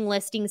stealing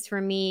listings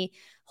from me,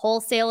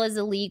 wholesale is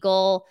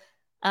illegal,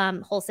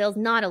 wholesale is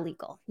not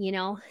illegal,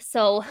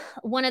 So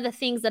one of the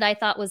things that I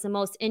thought was the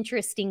most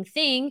interesting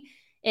thing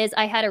is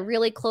I had a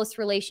really close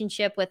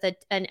relationship with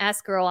an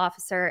escrow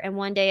officer. And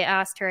one day I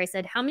asked her, I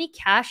said, how many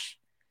cash?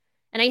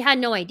 And I had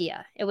no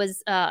idea. It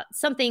was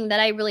something that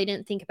I really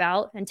didn't think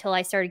about until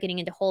I started getting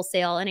into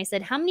wholesale. And I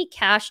said, how many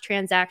cash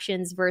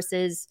transactions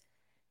versus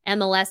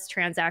MLS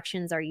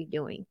transactions are you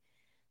doing?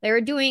 They were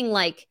doing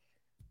like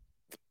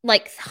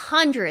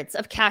hundreds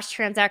of cash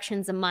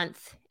transactions a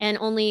month, and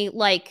only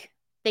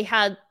they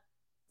had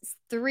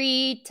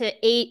 3 to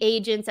 8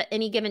 agents at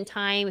any given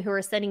time who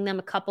were sending them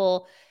a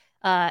couple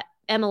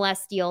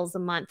MLS deals a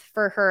month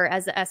for her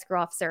as an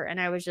escrow officer. And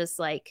I was just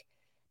like,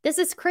 this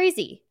is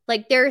crazy.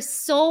 Like, there's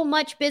so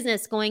much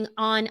business going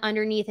on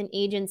underneath an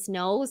agent's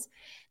nose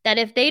that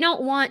if they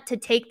don't want to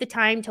take the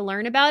time to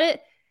learn about it,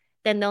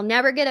 then they'll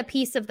never get a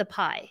piece of the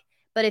pie.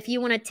 But if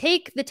you want to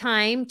take the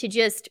time to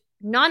just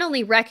not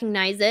only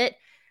recognize it,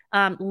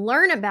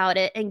 learn about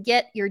it and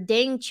get your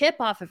dang chip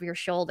off of your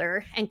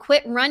shoulder and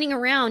quit running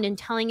around and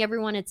telling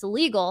everyone it's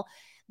illegal,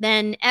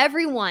 then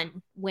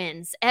everyone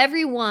wins.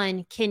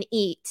 Everyone can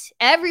eat.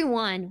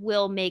 Everyone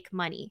will make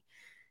money.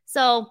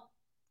 So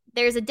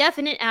there's a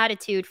definite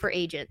attitude for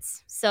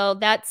agents. So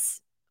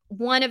that's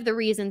one of the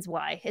reasons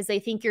why, is they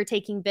think you're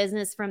taking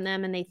business from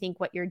them and they think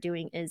what you're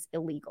doing is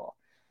illegal.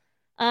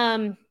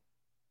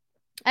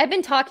 I've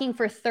been talking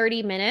for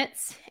 30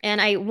 minutes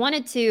and I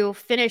wanted to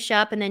finish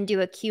up and then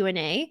do a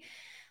Q&A,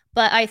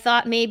 but I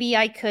thought maybe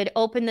I could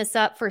open this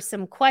up for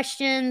some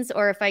questions,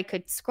 or if I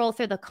could scroll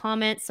through the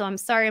comments. So I'm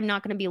sorry, I'm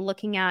not going to be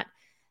looking at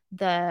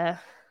the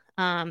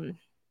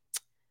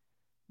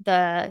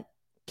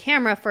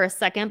camera for a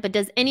second, but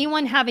does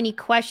anyone have any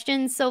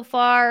questions so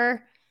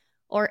far,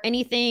 or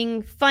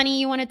anything funny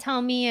you want to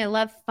tell me? I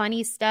love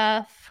funny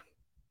stuff.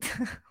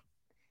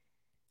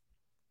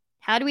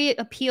 How do we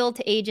appeal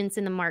to agents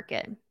in the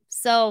market?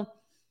 So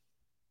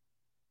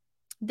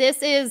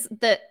this is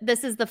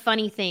the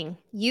funny thing.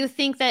 You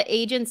think that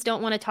agents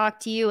don't want to talk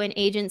to you, and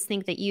agents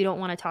think that you don't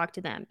want to talk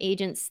to them.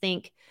 Agents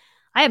think,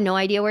 I have no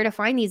idea where to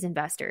find these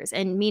investors.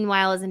 And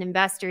meanwhile, as an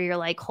investor, you're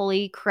like,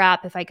 holy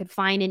crap, if I could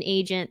find an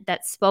agent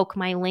that spoke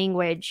my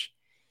language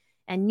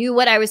and knew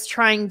what I was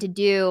trying to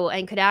do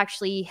and could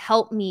actually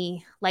help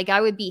me, like, I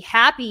would be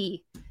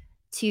happy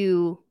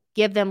to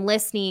give them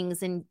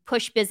listings and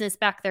push business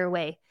back their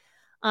way.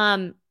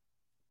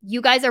 You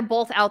guys are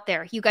both out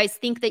there. You guys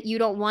think that you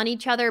don't want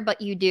each other,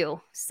 but you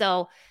do.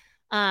 So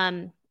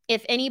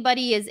if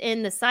anybody is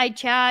in the side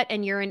chat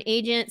and you're an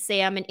agent,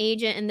 say I'm an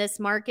agent in this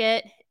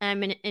market.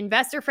 I'm an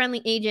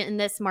investor-friendly agent in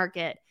this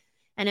market.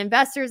 And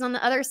investors on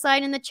the other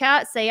side in the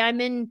chat say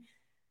I'm in,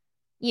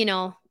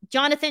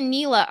 Jonathan,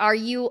 Neela, are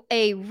you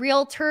a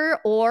realtor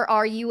or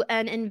are you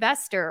an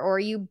investor, or are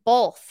you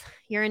both?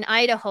 You're in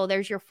Idaho.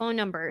 There's your phone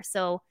number.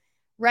 So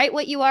write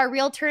what you are.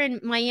 Realtor in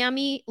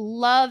Miami,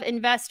 love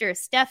investor.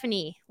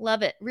 Stephanie,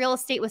 love it. Real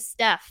estate with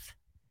Steph.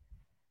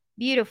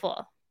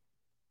 Beautiful.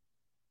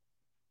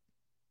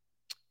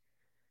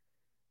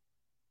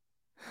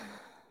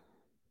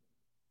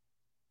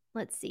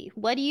 Let's see.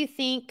 What do you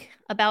think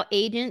about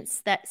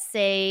agents that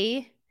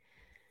say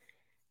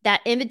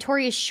that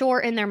inventory is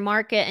short in their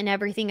market and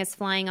everything is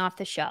flying off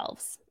the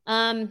shelves?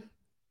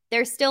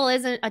 There still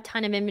isn't a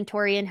ton of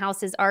inventory and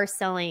houses are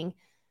selling.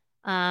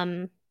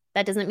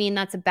 That doesn't mean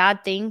that's a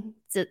bad thing.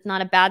 It's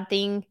not a bad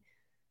thing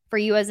for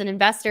you as an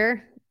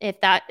investor.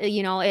 If that,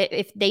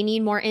 if they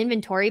need more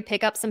inventory,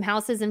 pick up some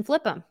houses and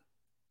flip them.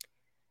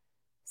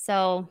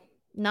 So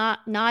not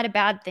a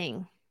bad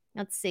thing.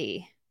 Let's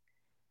see.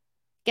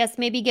 Guess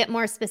maybe get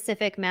more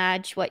specific,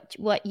 Madge,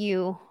 what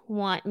you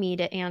want me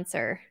to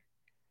answer.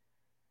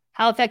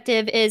 How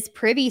effective is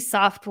Privy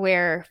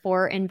software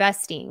for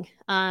investing?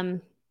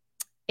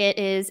 It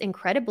is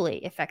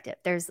incredibly effective.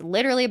 There's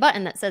literally a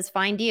button that says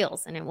find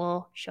deals and it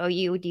will show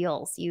you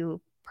deals. You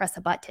press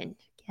a button.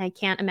 I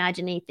can't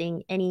imagine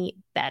anything any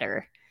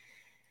better.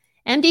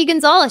 MD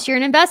Gonzalez, you're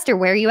an investor.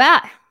 Where are you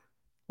at?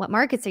 What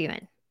markets are you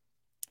in?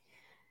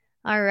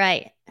 All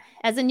right.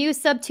 As a new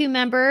sub 2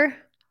 member,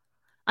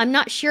 I'm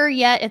not sure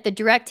yet if the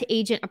direct to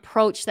agent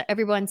approach that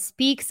everyone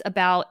speaks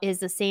about is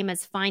the same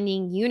as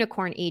finding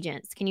unicorn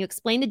agents. Can you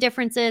explain the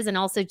differences and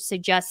also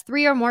suggest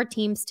 3 or more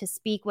teams to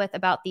speak with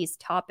about these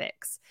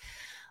topics?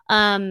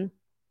 Nabil,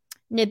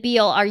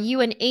 are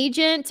you an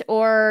agent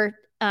or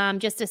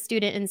just a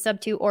student in sub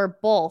 2, or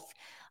both?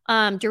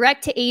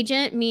 Direct to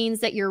agent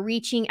means that you're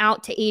reaching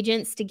out to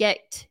agents to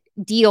get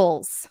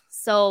deals.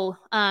 So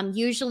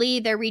usually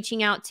they're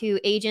reaching out to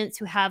agents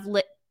who have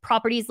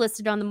properties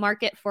listed on the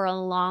market for a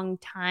long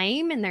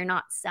time and they're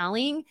not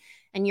selling,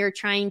 and you're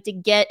trying to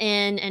get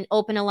in and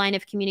open a line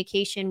of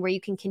communication where you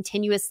can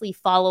continuously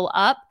follow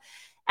up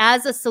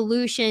as a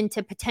solution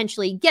to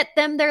potentially get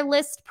them their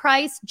list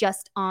price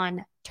just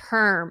on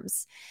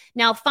terms.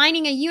 Now,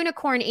 finding a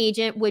unicorn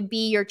agent would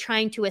be you're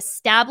trying to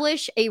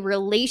establish a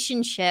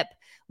relationship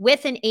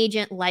with an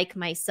agent like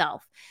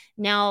myself.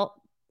 Now,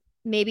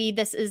 maybe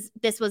this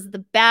was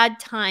the bad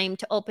time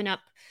to open up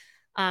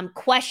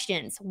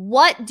questions.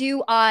 What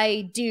do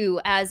I do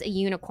as a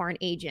unicorn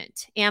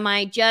agent? Am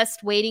I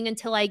just waiting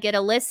until I get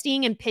a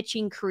listing and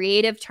pitching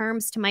creative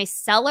terms to my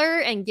seller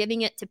and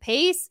giving it to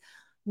pace?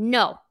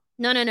 No.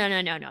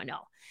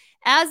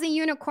 As a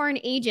unicorn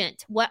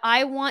agent, what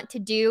I want to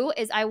do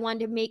is I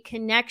want to make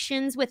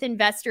connections with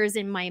investors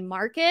in my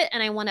market,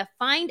 and I want to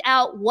find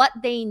out what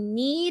they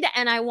need,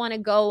 and I want to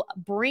go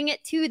bring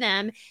it to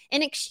them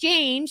in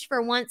exchange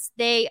for, once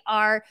they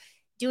are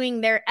doing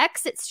their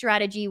exit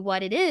strategy,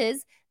 what it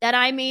is that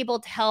I'm able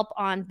to help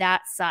on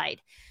that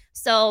side.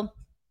 So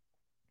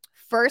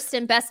first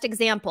and best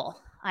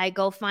example, I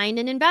go find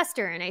an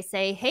investor and I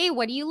say, hey,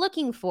 what are you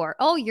looking for?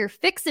 Oh, you're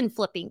fix and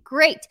flipping.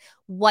 Great.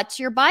 What's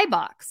your buy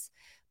box?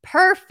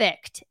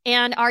 Perfect.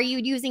 And are you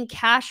using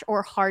cash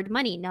or hard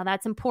money? Now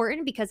that's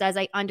important because as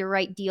I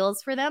underwrite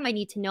deals for them, I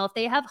need to know if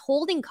they have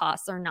holding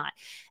costs or not.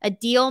 A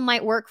deal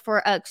might work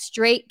for a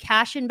straight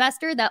cash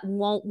investor that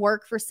won't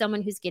work for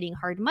someone who's getting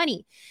hard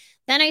money.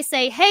 Then I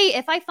say, hey,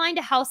 if I find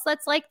a house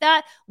that's like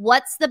that,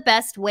 what's the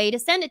best way to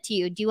send it to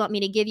you? Do you want me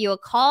to give you a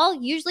call?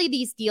 Usually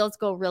these deals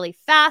go really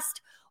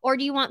fast. Or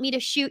do you want me to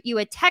shoot you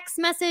a text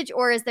message?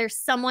 Or is there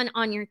someone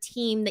on your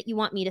team that you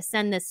want me to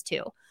send this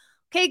to?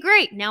 Okay,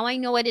 great. Now I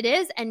know what it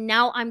is. And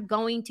now I'm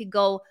going to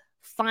go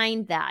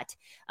find that.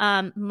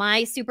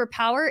 My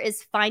superpower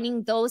is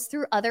finding those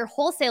through other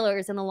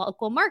wholesalers in the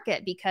local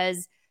market because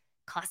it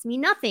costs me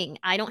nothing.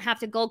 I don't have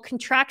to go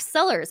contract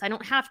sellers. I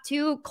don't have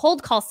to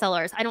cold call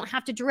sellers. I don't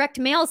have to direct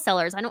mail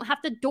sellers. I don't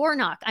have to door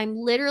knock. I'm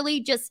literally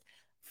just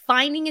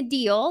finding a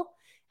deal,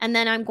 and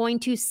then I'm going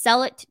to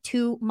sell it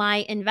to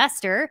my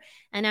investor.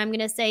 And I'm going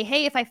to say,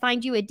 hey, if I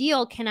find you a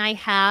deal, can I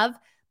have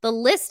the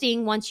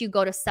listing once you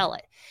go to sell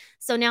it?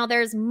 So now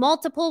there's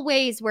multiple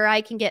ways where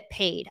I can get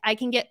paid. I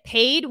can get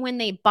paid when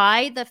they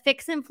buy the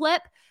fix and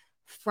flip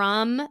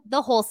from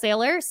the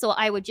wholesaler. So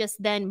I would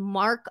just then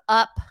mark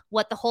up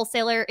what the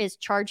wholesaler is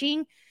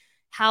charging,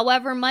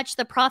 however much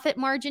the profit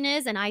margin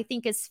is, and I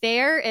think is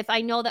fair. If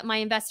I know that my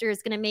investor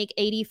is going to make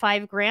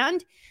 85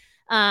 grand,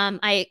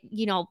 I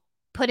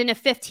put in a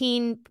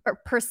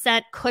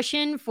 15%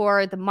 cushion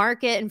for the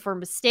market and for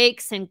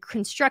mistakes and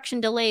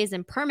construction delays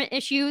and permit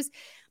issues.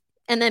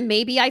 And then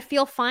maybe I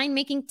feel fine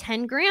making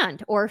 10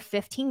 grand or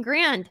 15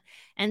 grand.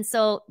 And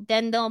so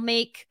then they'll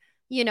make,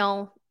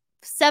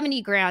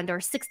 70 grand or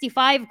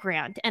 65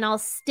 grand, and I'll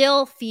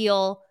still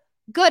feel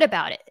good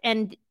about it.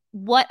 And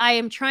what I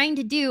am trying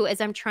to do is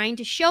I'm trying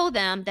to show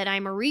them that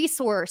I'm a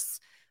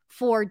resource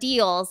for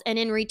deals, and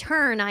in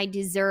return, I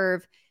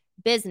deserve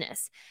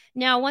business.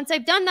 Now, once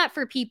I've done that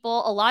for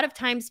people, a lot of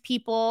times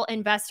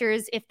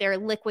investors, if they're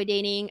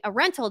liquidating a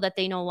rental that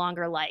they no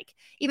longer like,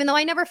 even though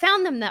I never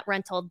found them that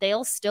rental,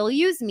 they'll still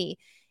use me.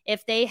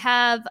 If they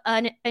have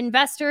an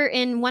investor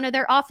in one of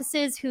their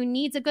offices who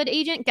needs a good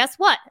agent, guess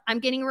what? I'm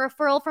getting a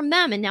referral from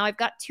them. And now I've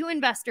got 2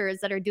 investors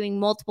that are doing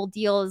multiple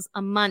deals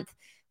a month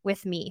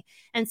with me.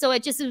 And so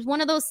it just is one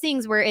of those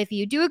things where if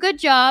you do a good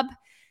job,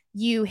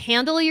 you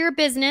handle your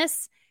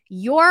business,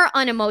 you're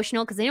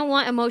unemotional because they don't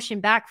want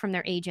emotion back from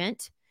their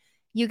agent.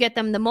 You get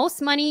them the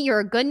most money, you're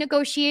a good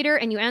negotiator,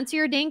 and you answer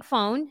your dang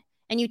phone,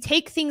 and you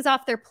take things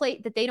off their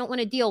plate that they don't want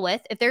to deal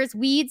with. If there's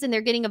weeds and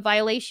they're getting a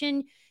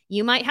violation,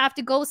 you might have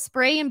to go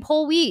spray and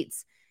pull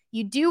weeds.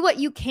 You do what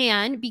you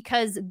can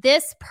because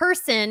this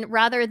person,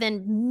 rather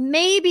than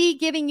maybe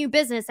giving you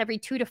business every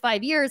 2 to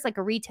 5 years, like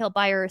a retail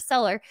buyer or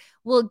seller,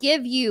 will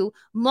give you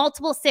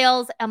multiple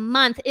sales a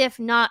month, if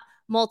not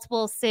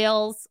multiple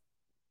sales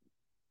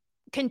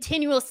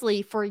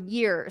continuously for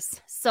years.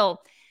 So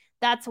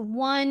that's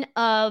one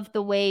of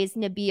the ways,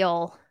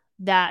 Nabil,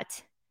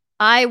 that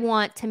I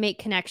want to make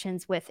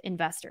connections with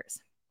investors.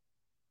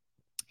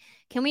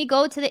 Can we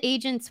go to the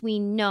agents we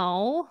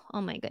know?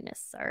 Oh my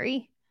goodness,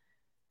 sorry.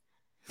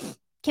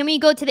 Can we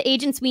go to the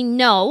agents we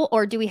know,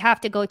 or do we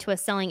have to go to a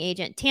selling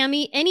agent?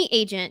 Tammy, any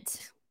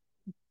agent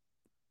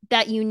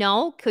that you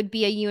know could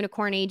be a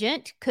unicorn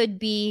agent, could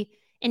be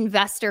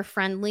investor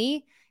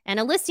friendly, and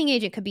a listing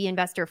agent could be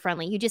investor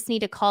friendly. You just need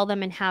to call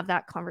them and have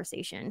that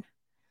conversation.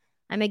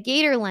 I'm a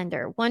Gator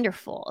lender.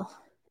 Wonderful.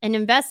 An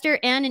investor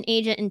and an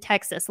agent in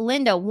Texas.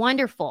 Linda,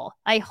 wonderful.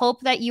 I hope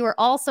that you are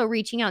also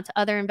reaching out to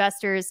other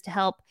investors to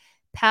help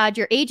pad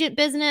your agent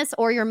business,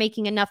 or you're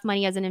making enough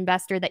money as an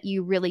investor that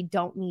you really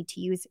don't need to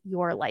use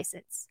your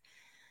license.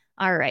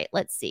 All right,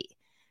 let's see.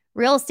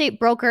 Real estate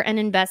broker and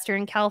investor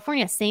in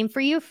California. Same for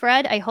you,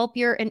 Fred. I hope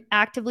you're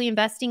actively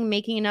investing,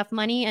 making enough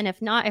money. And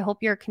if not, I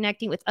hope you're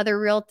connecting with other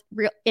real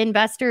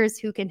investors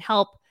who can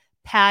help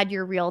pad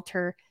your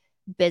realtor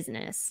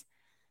business.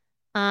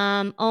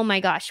 Oh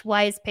my gosh,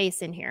 why is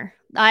Pace in here?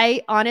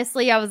 I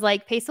was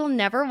like, Pace will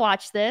never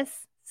watch this,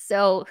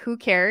 so who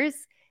cares?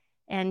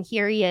 And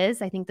here he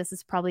is. I think this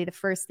is probably the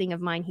first thing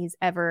of mine he's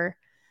ever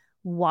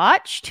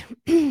watched.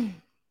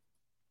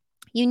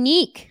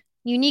 Unique,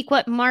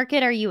 what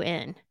market are you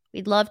in?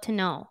 We'd love to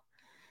know.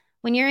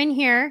 When you're in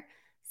here,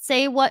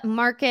 say what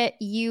market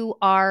you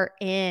are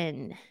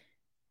in.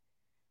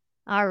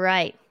 All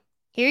right,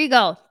 here you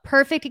go.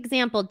 Perfect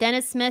example.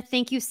 Dennis Smith,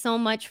 thank you so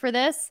much for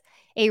this.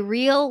 A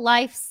real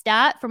life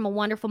stat from a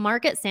wonderful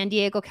market, San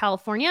Diego,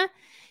 California.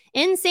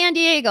 In San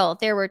Diego,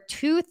 there were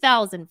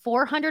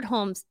 2,400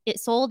 homes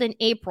sold in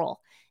April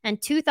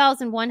and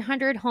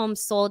 2,100 homes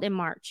sold in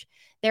March.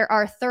 There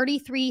are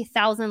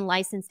 33,000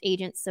 licensed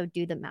agents, so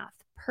do the math.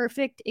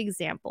 Perfect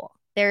example.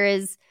 There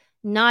is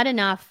not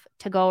enough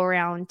to go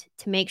around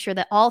to make sure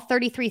that all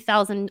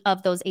 33,000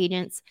 of those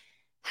agents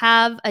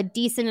have a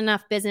decent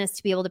enough business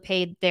to be able to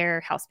pay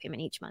their house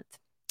payment each month.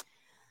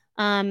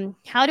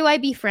 How do I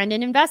befriend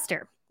an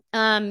investor?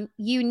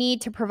 You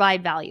need to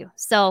provide value.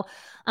 So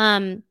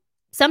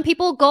some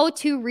people go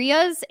to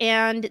RIAs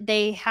and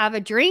they have a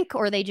drink,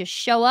 or they just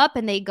show up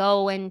and they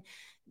go and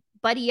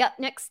buddy up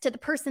next to the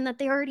person that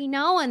they already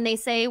know, and they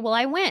say, well,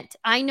 I went.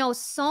 I know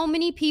so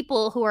many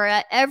people who are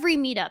at every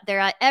meetup. They're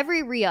at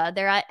every RIA.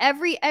 They're at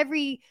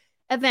every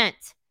event.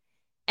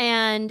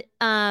 And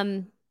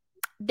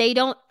they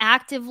don't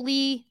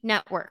actively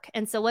network.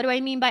 And so what do I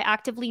mean by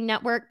actively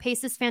network?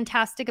 Pace is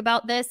fantastic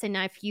about this. And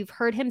if you've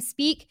heard him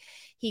speak,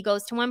 he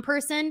goes to one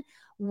person,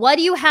 what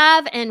do you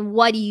have and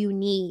what do you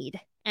need?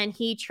 And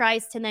he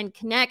tries to then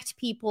connect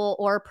people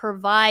or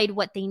provide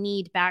what they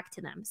need back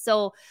to them.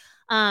 So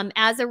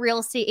as a real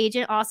estate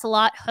agent,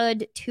 Ocelot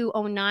Hood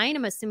 209,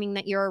 I'm assuming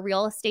that you're a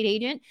real estate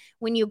agent.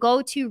 When you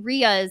go to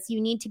RIAs, you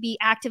need to be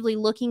actively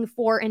looking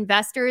for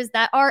investors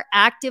that are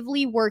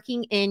actively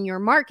working in your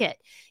market.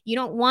 You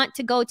don't want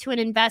to go to an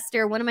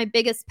investor. One of my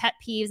biggest pet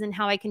peeves and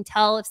how I can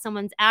tell if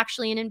someone's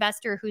actually an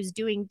investor who's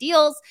doing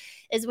deals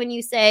is when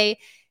you say,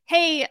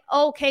 hey,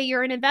 okay,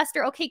 you're an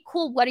investor. Okay,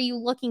 cool. What are you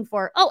looking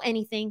for? Oh,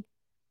 anything.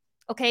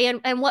 Okay,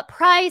 and what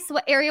price,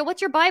 what area,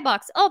 what's your buy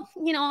box? Oh,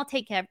 I'll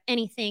take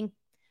anything.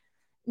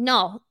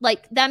 No,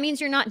 like that means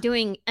you're not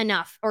doing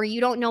enough, or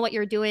you don't know what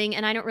you're doing.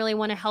 And I don't really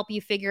want to help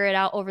you figure it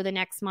out over the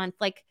next month.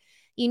 Like,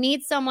 you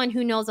need someone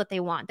who knows what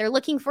they want. They're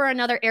looking for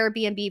another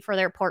Airbnb for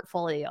their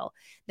portfolio.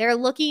 They're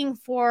looking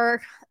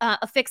for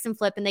a fix and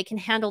flip, and they can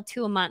handle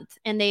 2 a month.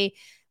 And they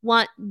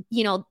want,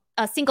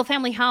 a single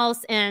family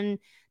house,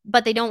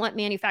 but they don't want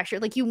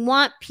manufactured. Like, you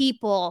want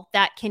people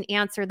that can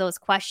answer those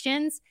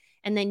questions,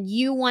 and then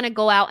you want to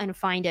go out and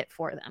find it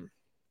for them.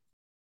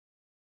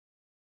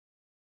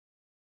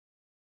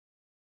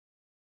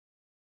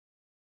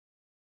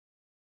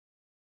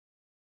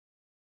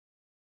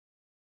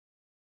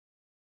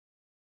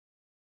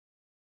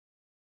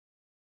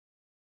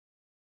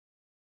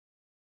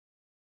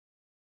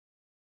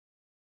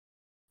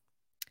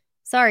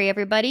 Sorry,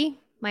 everybody.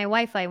 My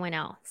Wi-Fi went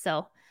out.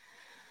 So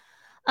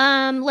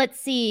let's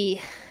see.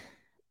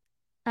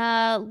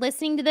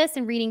 Listening to this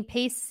and reading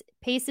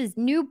Pace's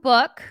new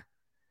book.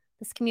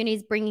 This community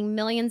is bringing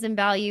millions in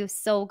value.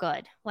 So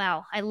good.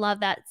 Wow. I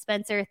love that,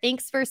 Spencer.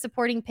 Thanks for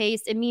supporting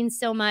Pace. It means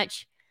so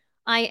much.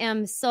 I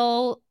am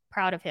so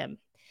proud of him.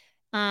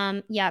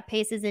 Yeah,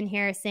 Pace is in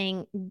here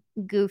saying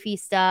goofy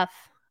stuff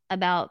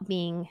about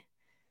being,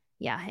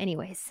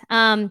 anyways.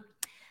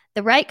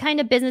 The right kind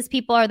of business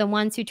people are the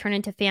ones who turn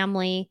into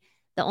family.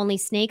 The only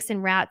snakes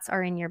and rats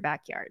are in your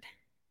backyard.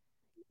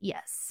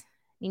 Yes.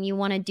 I mean, you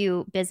want to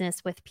do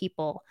business with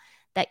people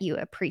that you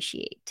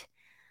appreciate.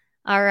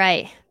 All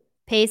right.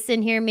 Pace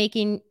in here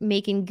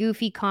making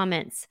goofy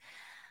comments.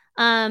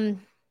 Do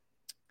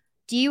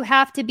you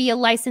have to be a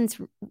licensed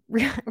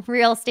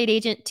real estate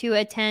agent to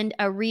attend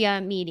a RIA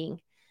meeting?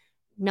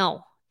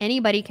 No.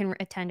 Anybody can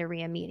attend a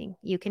RIA meeting.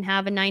 You can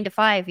have a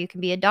 9-to-5. You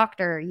can be a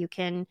doctor. You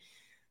can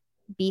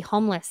be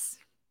homeless.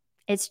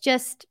 It's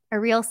just a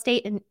real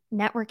estate and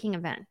networking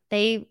event.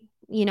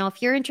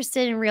 If you're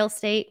interested in real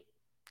estate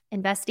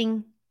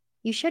investing,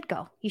 you should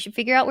go. You should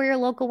figure out where your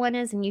local one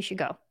is, and you should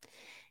go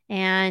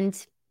and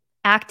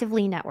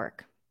actively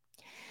network.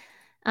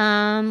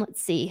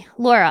 Let's see.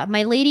 Laura,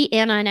 my lady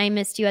Anna and I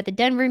missed you at the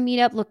Denver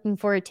meetup. Looking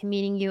forward to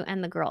meeting you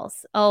and the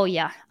girls. Oh,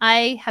 yeah.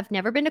 I have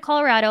never been to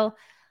Colorado.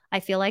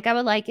 I feel like I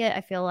would like it. I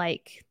feel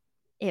like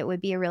it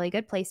would be a really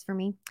good place for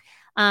me.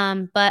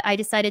 But I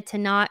decided to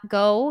not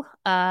go.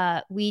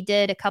 We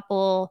did a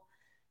couple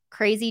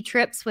crazy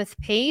trips with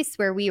Pace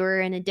where we were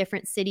in a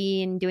different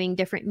city and doing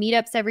different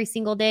meetups every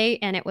single day.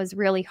 And it was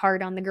really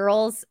hard on the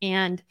girls.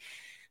 And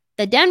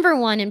the Denver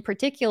one in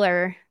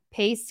particular,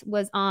 Pace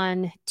was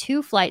on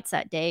 2 flights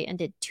that day and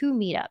did 2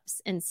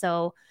 meetups. And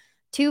so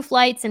 2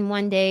 flights in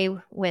one day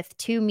with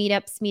 2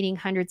 meetups, meeting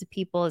hundreds of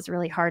people, is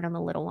really hard on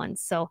the little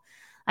ones. So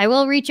I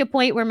will reach a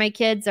point where my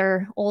kids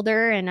are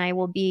older and I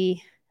will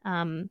be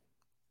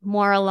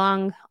more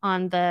along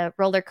on the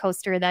roller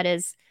coaster that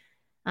is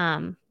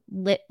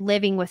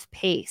living with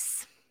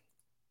Pace.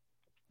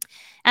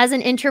 As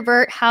an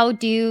introvert, how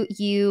do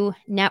you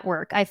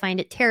network? I find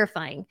it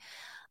terrifying.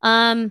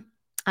 I'm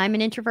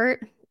an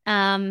introvert.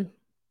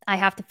 I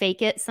have to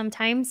fake it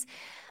sometimes.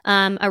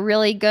 A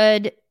really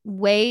good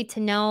way to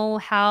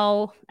know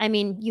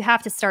you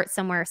have to start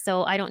somewhere.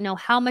 So I don't know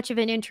how much of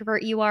an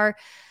introvert you are.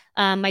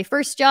 My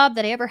first job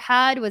that I ever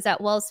had was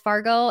at Wells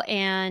Fargo,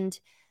 and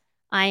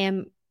I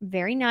am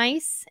very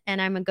nice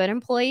and I'm a good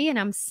employee and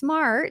I'm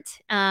smart.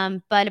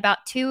 But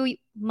about 2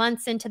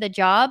 months into the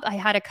job, I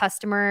had a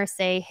customer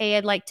say, hey,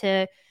 I'd like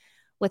to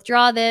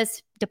withdraw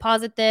this,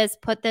 deposit this,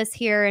 put this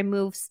here, and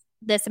move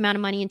this amount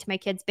of money into my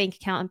kid's bank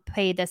account and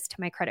pay this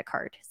to my credit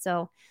card.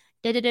 So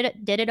did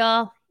it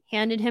all,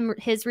 handed him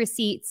his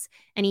receipts,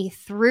 and he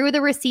threw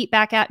the receipt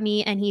back at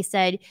me and he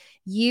said,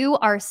 you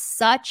are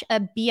such a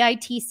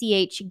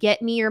bitch.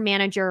 Get me your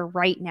manager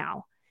right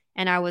now.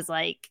 And I was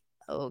like,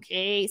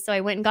 okay. So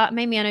I went and got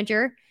my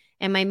manager,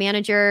 And my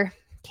manager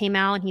came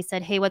out and he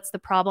said, hey, what's the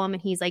problem?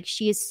 And he's like,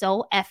 she is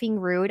so effing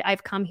rude.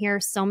 I've come here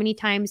so many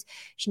times.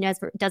 She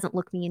doesn't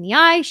look me in the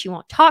eye. She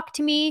won't talk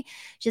to me.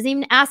 She doesn't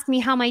even ask me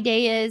how my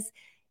day is.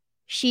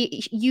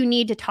 You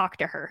need to talk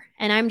to her.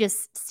 And I'm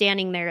just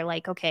standing there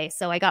like, okay.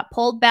 So I got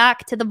pulled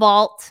back to the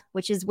vault,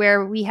 which is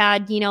where we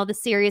had, the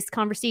serious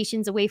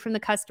conversations away from the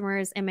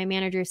customers. And my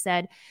manager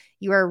said,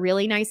 you are a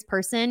really nice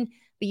person,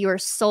 but you are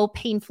so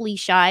painfully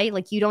shy.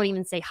 Like, you don't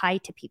even say hi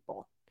to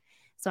people.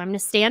 So I'm going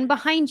to stand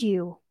behind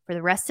you for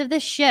the rest of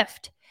this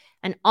shift.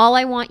 And all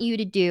I want you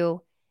to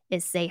do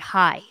is say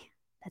hi.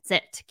 That's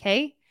it.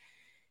 Okay.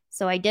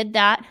 So I did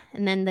that.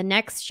 And then the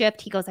next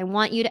shift, he goes, I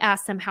want you to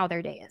ask them how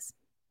their day is.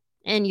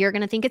 And you're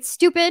going to think it's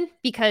stupid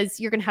because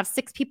you're going to have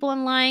 6 people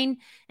in line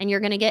and you're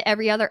going to get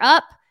every other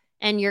up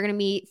and you're going to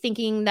be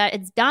thinking that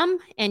it's dumb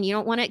and you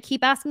don't want to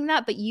keep asking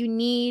that, but you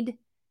need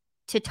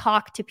to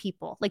talk to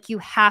people. Like, you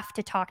have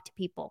to talk to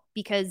people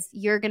because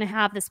you're going to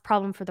have this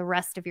problem for the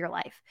rest of your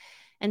life.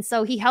 And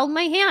so he held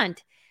my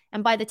hand.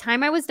 And by the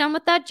time I was done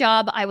with that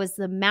job, I was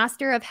the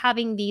master of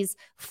having these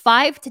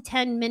 5 to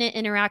 10 minute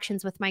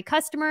interactions with my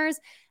customers.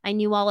 I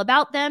knew all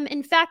about them.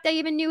 In fact, I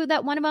even knew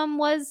that one of them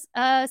was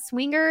a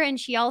swinger, and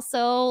she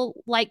also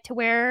liked to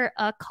wear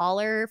a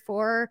collar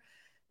for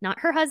not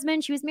her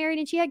husband. She was married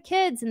and she had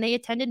kids, and they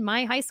attended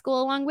my high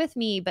school along with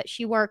me, but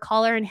she wore a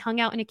collar and hung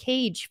out in a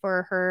cage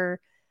for her,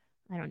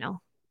 I don't know,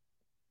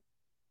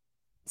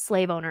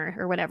 slave owner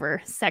or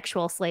whatever,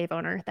 sexual slave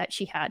owner that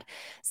she had.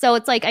 So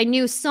it's like I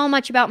knew so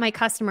much about my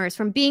customers,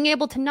 from being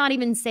able to not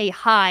even say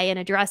hi and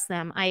address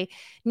them. I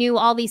knew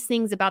all these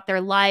things about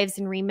their lives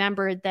and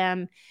remembered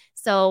them.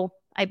 So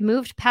I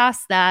moved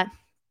past that,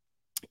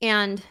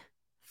 and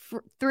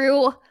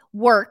through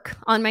work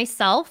on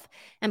myself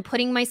and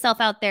putting myself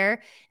out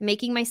there,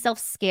 making myself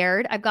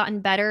scared, I've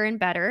gotten better and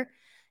better.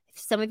 If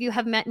some of you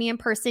have met me in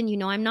person, you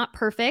know I'm not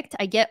perfect.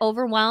 I get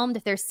overwhelmed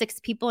if there's 6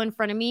 people in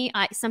front of me.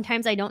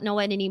 Sometimes I don't know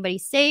what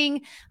anybody's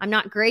saying. I'm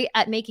not great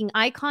at making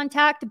eye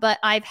contact, but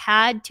I've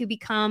had to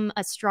become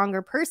a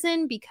stronger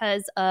person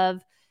because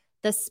of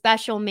the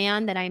special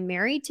man that I'm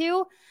married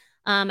to.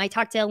 I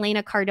talked to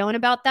Elena Cardone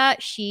about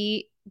that.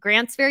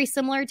 Grant's very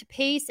similar to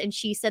Pace, and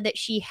she said that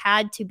she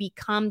had to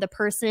become the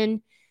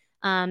person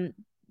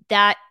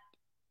that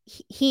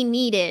he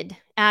needed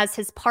as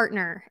his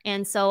partner.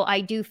 And so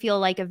I do feel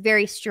like a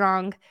very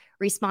strong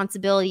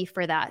responsibility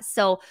for that.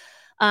 So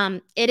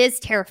it is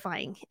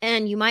terrifying,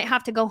 and you might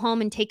have to go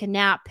home and take a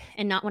nap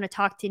and not want to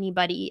talk to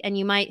anybody. And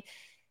you might,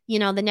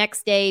 the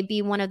next day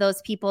be one of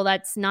those people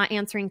that's not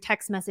answering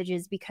text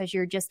messages because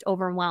you're just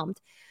overwhelmed.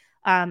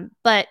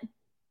 But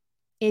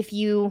if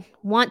you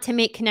want to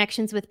make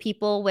connections with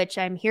people, which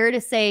I'm here to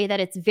say that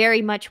it's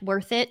very much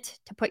worth it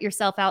to put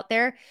yourself out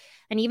there.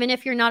 And even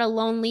if you're not a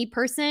lonely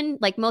person,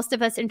 like most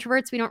of us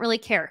introverts, we don't really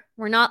care.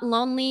 We're not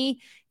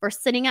lonely. We're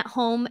sitting at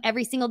home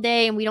every single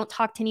day and we don't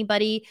talk to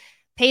anybody.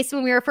 Pace,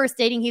 when we were first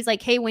dating, he's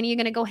like, hey, when are you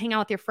going to go hang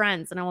out with your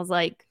friends? And I was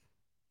like,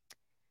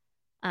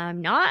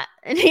 I'm not.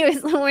 And he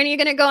was, when are you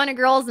going to go on a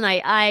girls'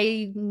 night?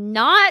 I'm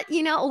not,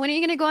 when are you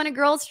going to go on a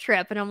girls'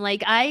 trip? And I'm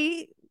like,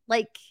 I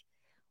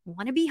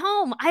want to be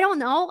home. I don't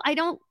know. I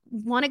don't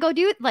want to go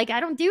do it. I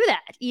don't do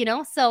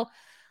that, So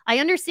I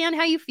understand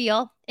how you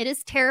feel. It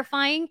is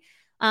terrifying,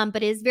 but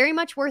it is very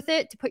much worth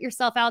it to put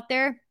yourself out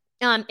there.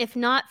 If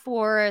not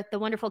for the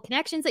wonderful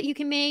connections that you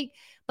can make,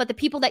 but the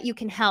people that you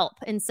can help.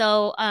 And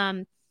so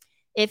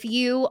if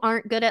you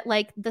aren't good at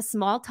the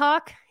small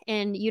talk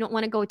and you don't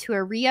want to go to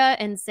a RIA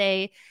and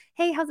say,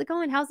 hey, how's it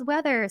going? How's the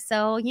weather?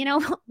 So,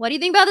 what do you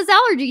think about this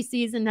allergy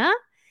season,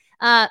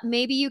 huh?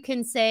 Maybe you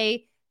can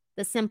say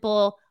the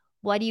simple,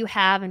 what do you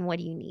have and what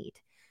do you need?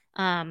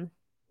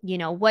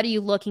 What are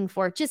you looking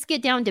for? Just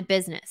get down to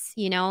business,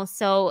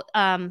 So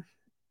I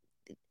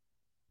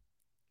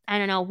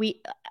don't know.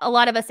 A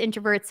lot of us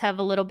introverts have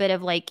a little bit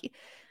of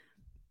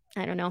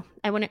I don't know.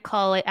 I wouldn't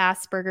call it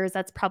Asperger's.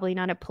 That's probably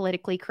not a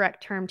politically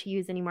correct term to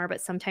use anymore,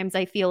 but sometimes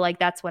I feel like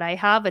that's what I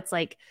have. It's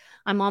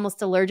I'm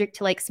almost allergic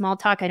to small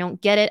talk. I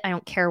don't get it. I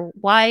don't care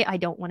why. I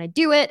don't want to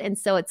do it. And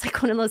so it's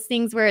one of those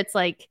things where it's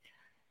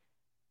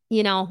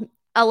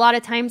a lot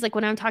of times,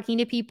 when I'm talking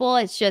to people,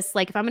 it's just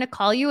if I'm going to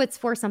call you, it's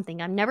for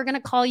something. I'm never going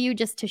to call you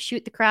just to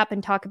shoot the crap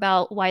and talk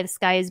about why the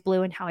sky is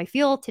blue and how I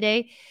feel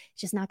today. It's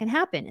just not going to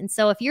happen. And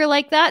so if you're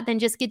like that, then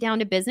just get down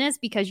to business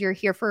because you're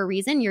here for a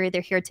reason. You're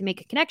either here to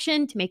make a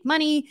connection, to make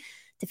money,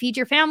 to feed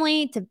your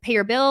family, to pay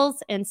your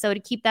bills. And so to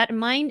keep that in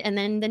mind. And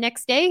then the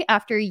next day,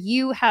 after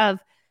you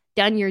have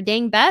done your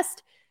dang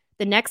best,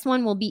 the next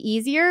one will be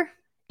easier.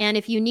 And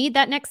if you need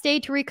that next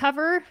day to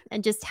recover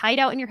and just hide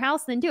out in your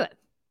house, then do it.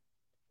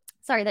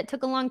 Sorry, that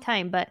took a long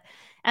time, but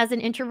as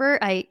an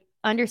introvert, I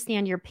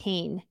understand your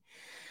pain.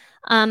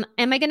 Am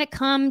I going to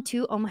come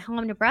to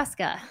Omaha,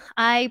 Nebraska?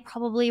 I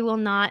probably will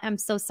not. I'm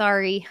so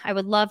sorry. I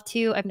would love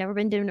to. I've never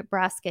been to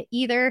Nebraska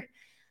either.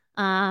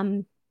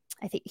 I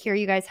think here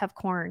you guys have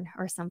corn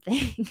or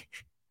something.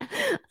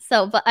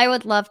 But I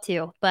would love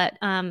to. But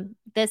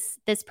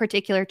this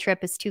particular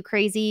trip is too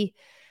crazy.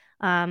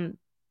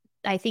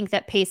 I think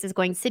that Pace is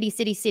going city,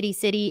 city, city,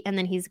 city, and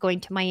then he's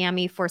going to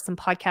Miami for some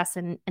podcasts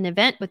and an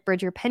event with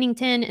Bridger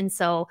Pennington. And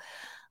so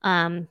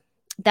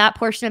that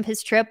portion of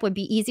his trip would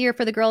be easier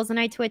for the girls and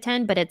I to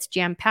attend, but it's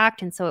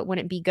jam-packed, and so it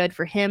wouldn't be good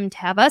for him to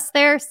have us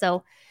there.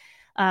 So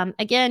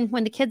again,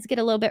 when the kids get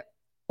a little bit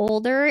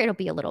older, it'll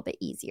be a little bit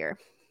easier.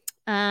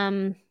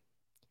 How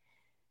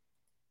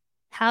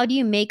do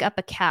you make up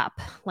a cap?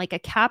 Like a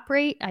cap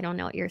rate? I don't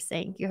know what you're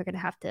saying. You're going to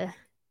have to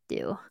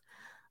do.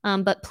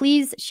 But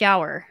please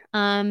shower.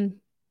 I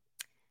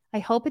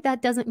hope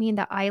that doesn't mean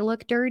that I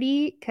look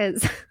dirty,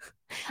 because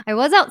I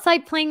was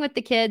outside playing with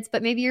the kids,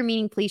 but maybe you're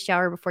meaning please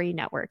shower before you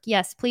network.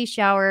 Yes, please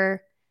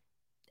shower.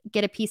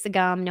 Get a piece of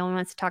gum. No one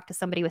wants to talk to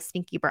somebody with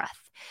stinky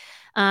breath.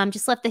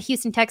 Just left the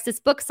Houston, Texas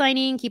book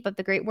signing. Keep up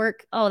the great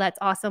work. Oh, that's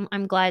awesome.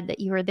 I'm glad that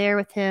you were there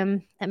with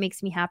him. That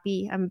makes me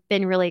happy. I've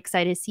been really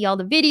excited to see all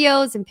the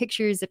videos and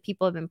pictures that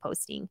people have been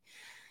posting.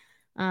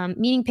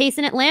 Meeting Pace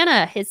in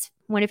Atlanta,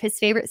 one of his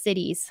favorite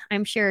cities.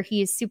 I'm sure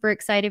he is super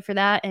excited for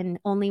that, and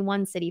only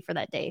one city for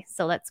that day.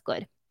 So that's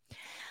good.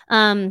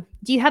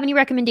 Do you have any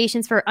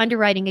recommendations for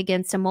underwriting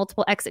against a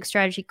multiple exit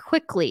strategy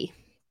quickly?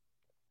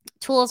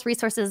 Tools,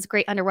 resources,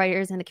 great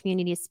underwriters in the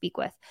community to speak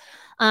with.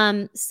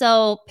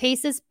 So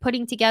Pace is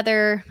putting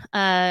together,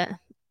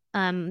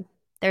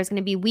 there's going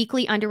to be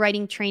weekly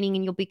underwriting training,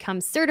 and you'll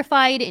become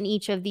certified in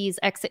each of these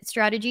exit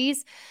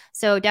strategies.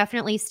 So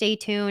definitely stay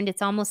tuned.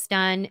 It's almost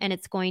done, and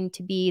it's going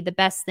to be the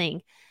best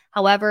thing.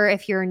 However,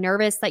 if you're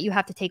nervous that you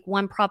have to take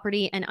one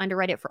property and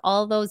underwrite it for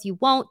all of those, you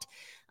won't.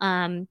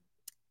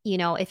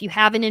 If you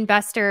have an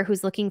investor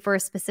who's looking for a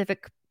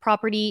specific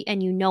property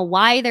and you know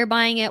why they're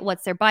buying it,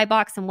 what's their buy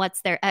box and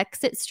what's their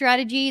exit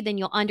strategy, then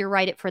you'll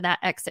underwrite it for that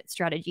exit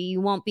strategy.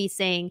 You won't be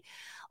saying,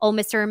 oh,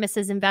 Mr. or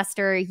Mrs.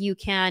 Investor, you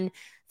can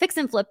fix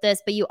and flip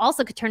this, but you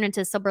also could turn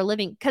into sober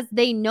living, because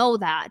they know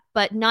that.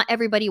 But not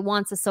everybody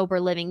wants a sober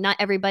living. Not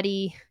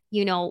everybody,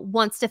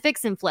 wants to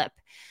fix and flip.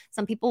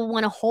 Some people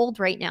want to hold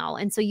right now.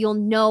 And so you'll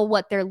know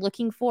what they're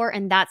looking for,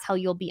 and that's how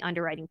you'll be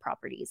underwriting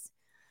properties.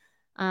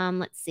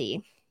 Let's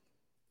see.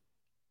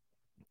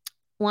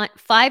 Want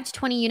 5 to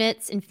 20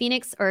 units in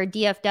Phoenix or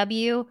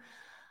DFW?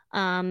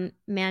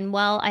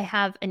 Manuel, I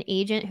have an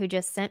agent who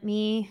just sent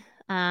me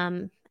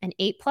an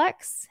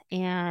 8-plex,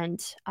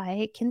 and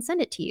I can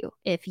send it to you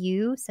if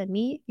you send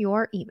me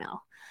your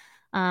email.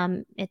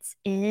 It's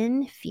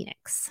in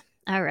Phoenix.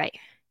 All right.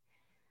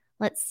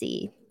 Let's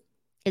see.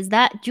 Is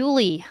that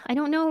Julie? I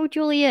don't know who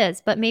Julie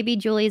is, but maybe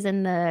Julie's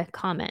in the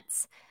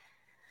comments.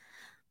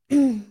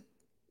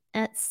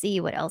 Let's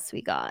see what else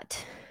we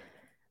got.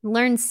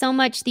 Learned so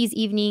much these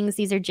evenings.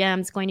 These are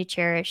gems going to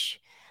cherish,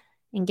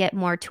 and get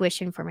more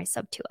tuition for my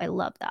sub 2. I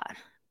love that.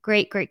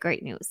 Great, great,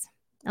 great news.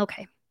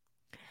 Okay.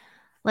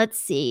 Let's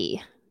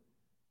see.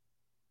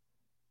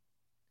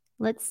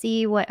 Let's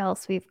see what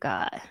else we've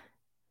got.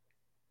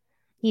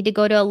 Need to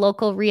go to a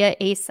local RIA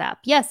ASAP.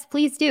 Yes,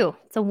 please do.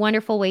 It's a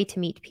wonderful way to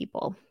meet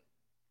people.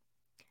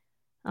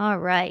 All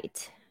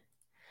right.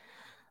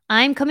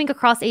 I'm coming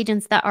across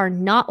agents that are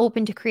not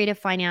open to creative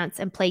finance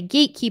and play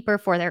gatekeeper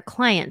for their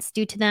clients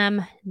due to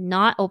them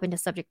not open to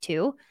subject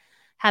to,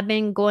 have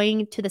been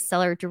going to the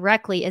seller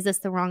directly. Is this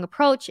the wrong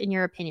approach in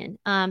your opinion?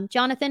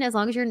 Jonathan, as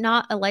long as you're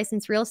not a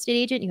licensed real estate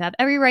agent, you have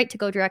every right to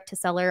go direct to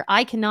seller.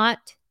 I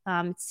cannot.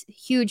 It's a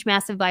huge,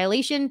 massive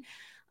violation.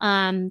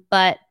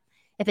 But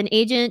if an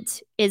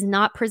agent is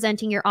not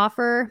presenting your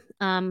offer,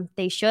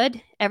 they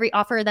should. Every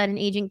offer that an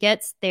agent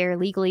gets, they're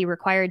legally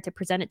required to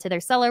present it to their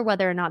seller,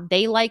 whether or not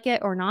they like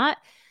it or not.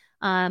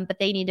 But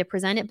they need to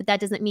present it. But that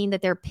doesn't mean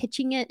that they're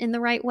pitching it in the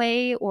right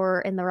way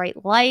or in the right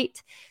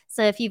light.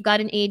 So if you've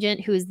got an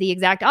agent who's the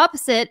exact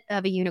opposite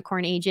of a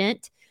unicorn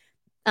agent,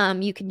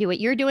 you can do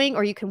what you're doing,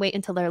 or you can wait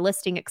until their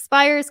listing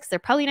expires, because they're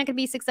probably not going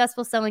to be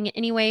successful selling it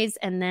anyways.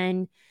 And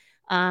then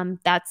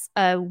that's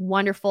a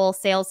wonderful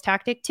sales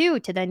tactic too,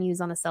 to then use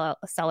on a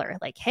seller.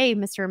 Like, hey,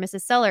 Mr. or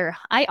Mrs. Seller,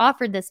 I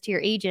offered this to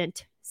your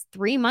agent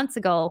 3 months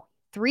ago,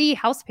 3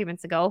 house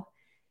payments ago,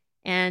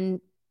 and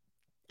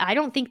I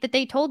don't think that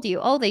they told you.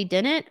 Oh, they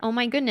didn't? Oh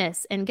my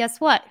goodness. And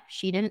guess what?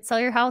 She didn't sell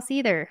your house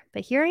either.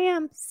 But here I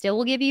am. Still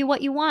will give you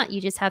what you want.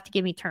 You just have to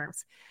give me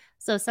terms.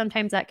 So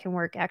sometimes that can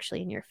work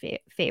actually in your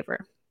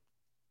favor.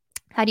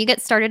 How do you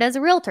get started as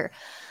a realtor?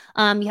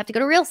 You have to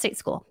go to real estate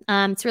school.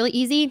 It's really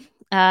easy.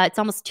 It's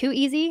almost too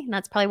easy. And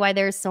that's probably why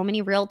there's so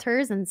many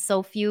realtors and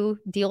so few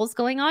deals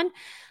going on.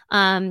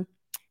 The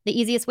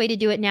easiest way to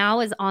do it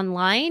now is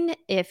online.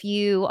 If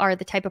you are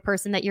the type of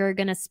person that you're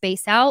going to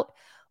space out,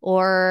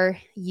 or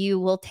you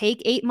will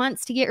take 8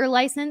 months to get your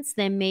license,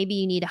 then maybe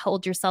you need to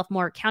hold yourself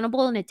more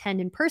accountable and attend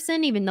in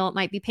person, even though it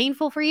might be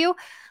painful for you.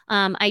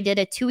 I did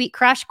a 2-week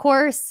crash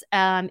course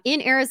in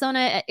Arizona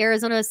at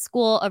Arizona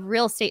School of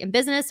Real Estate and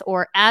Business,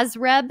 or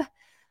ASREB.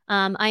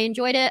 I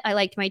enjoyed it. I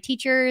liked my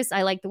teachers.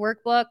 I liked the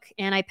workbook,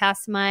 and I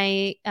passed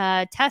my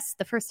test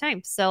the first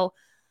time. So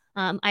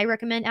I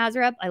recommend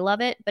ASREP. I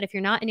love it. But if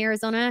you're not in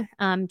Arizona,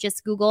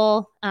 just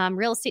Google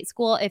real estate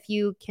school. If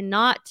you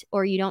cannot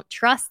or you don't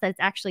trust that it's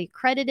actually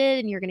accredited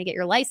and you're going to get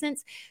your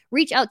license,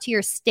 reach out to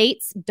your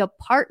state's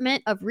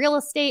Department of Real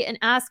Estate and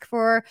ask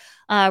for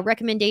a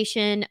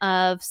recommendation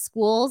of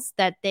schools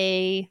that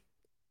they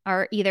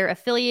are either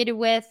affiliated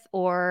with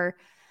or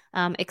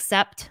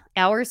accept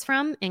hours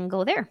from, and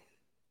go there.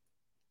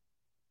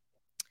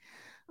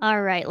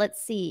 All right,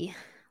 let's see.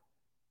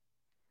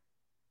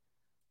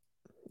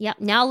 Yeah,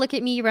 now look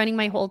at me running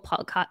my whole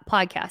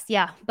podcast.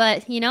 Yeah,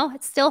 but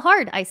it's still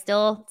hard. I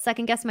still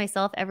second guess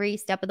myself every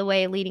step of the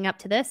way leading up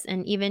to this.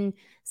 And even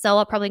so,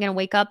 I'm probably going to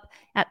wake up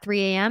at 3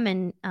 a.m.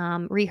 and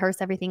rehearse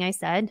everything I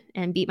said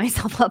and beat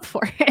myself up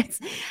for it.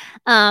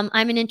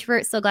 I'm an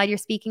introvert. So glad you're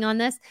speaking on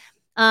this.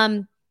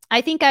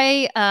 I think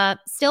I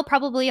still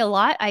probably a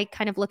lot. I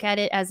kind of look at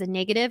it as a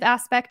negative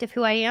aspect of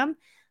who I am.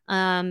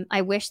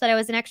 I wish that I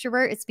was an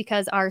extrovert. It's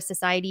because our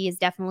society is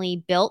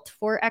definitely built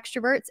for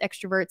extroverts.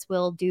 Extroverts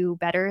will do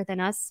better than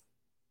us.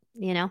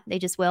 They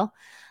just will.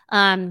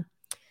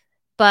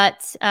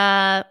 But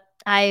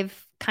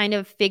I've kind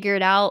of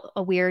figured out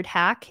a weird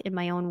hack in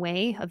my own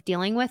way of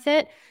dealing with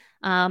it.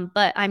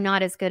 But I'm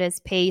not as good as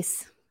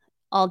Pace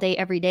all day,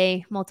 every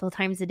day, multiple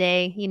times a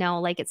day.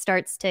 Like it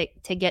starts to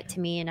get to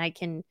me, and I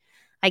can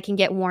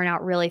get worn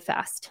out really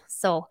fast.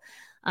 So,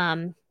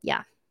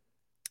 yeah.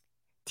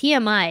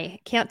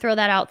 TMI, can't throw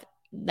that out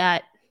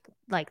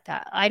like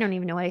that. I don't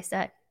even know what I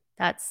said.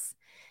 That's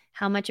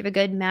how much of a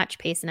good match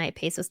Pace and I.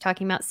 Pace was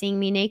talking about seeing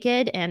me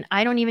naked, and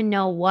I don't even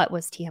know what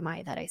was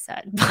TMI that I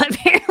said, but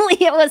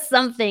apparently it was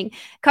something.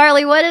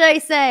 Carly, what did I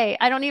say?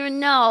 I don't even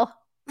know.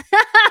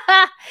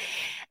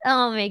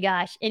 Oh my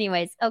gosh.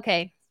 Anyways,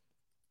 okay.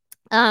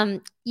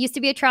 Used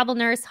to be a travel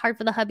nurse, hard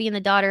for the hubby and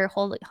the daughter,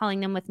 hauling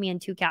them with me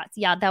and 2 cats.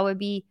 Yeah, that would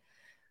be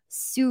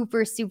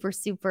super, super,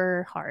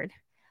 super hard.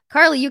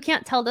 Carly, you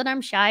can't tell that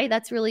I'm shy.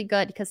 That's really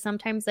good, because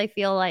sometimes I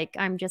feel like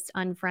I'm just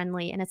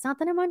unfriendly, and it's not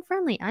that I'm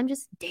unfriendly. I'm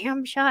just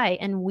damn shy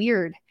and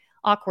weird,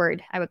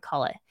 awkward, I would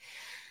call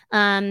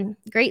it.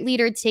 Great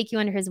leader to take you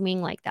under his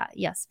wing like that.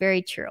 Yes,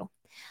 very true.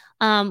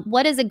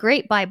 What is a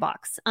great buy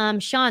box?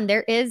 Sean,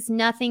 there is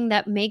nothing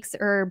that makes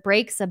or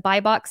breaks a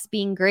buy box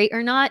being great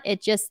or not.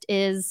 It just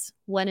is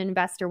what an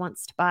investor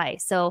wants to buy.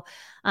 So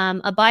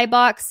a buy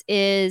box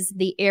is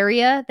the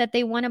area that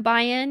they want to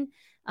buy in,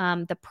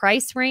 the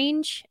price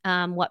range,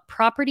 what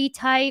property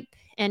type,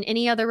 and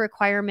any other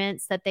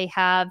requirements that they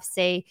have.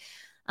 Say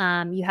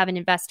you have an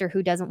investor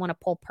who doesn't want to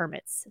pull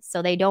permits.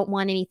 So they don't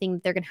want anything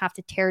that they're going to have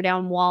to tear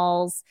down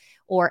walls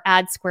or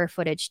add square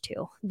footage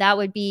to. That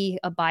would be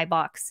a buy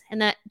box.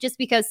 And that just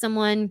because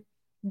someone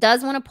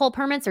does want to pull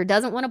permits or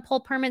doesn't want to pull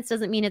permits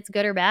doesn't mean it's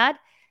good or bad.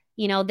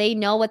 They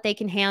know what they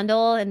can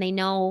handle, and they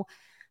know,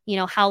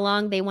 how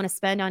long they want to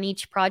spend on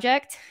each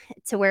project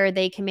to where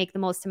they can make the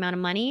most amount of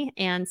money.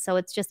 And so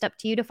it's just up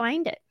to you to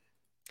find it.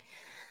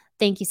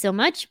 Thank you so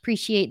much.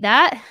 Appreciate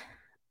that.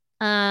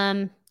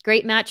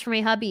 Great match for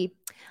my hubby.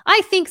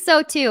 I think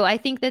so too. I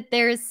think that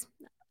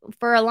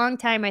for a long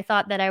time, I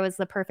thought that I was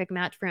the perfect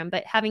match for him,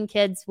 but having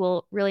kids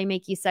will really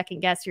make you second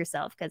guess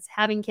yourself, because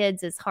having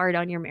kids is hard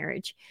on your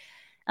marriage.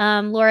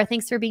 Laura,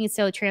 thanks for being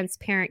so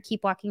transparent.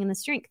 Keep walking in the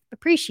strength.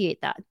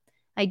 Appreciate that.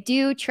 I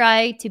do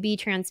try to be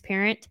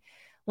transparent.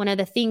 One of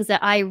the things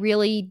that I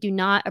really do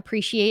not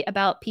appreciate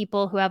about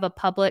people who have a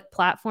public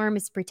platform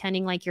is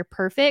pretending like you're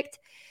perfect.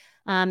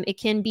 It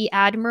can be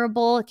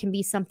admirable. It can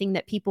be something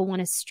that people want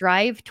to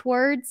strive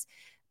towards.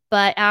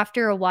 But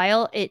after a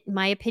while, in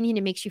my opinion,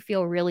 it makes you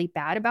feel really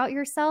bad about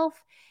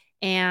yourself.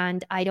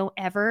 And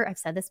I've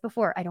said this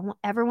before, I don't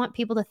ever want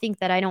people to think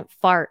that I don't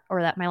fart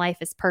or that my life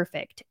is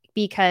perfect,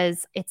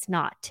 because it's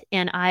not.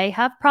 And I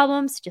have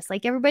problems just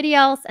like everybody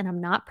else, and I'm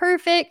not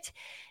perfect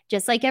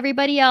just like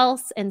everybody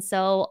else. And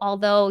so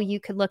although you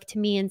could look to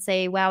me and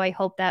say, wow, I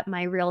hope that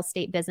my real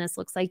estate business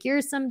looks like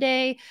yours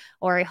someday,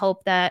 or I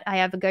hope that I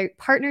have a great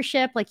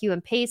partnership like you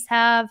and Pace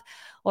have,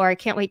 or I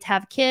can't wait to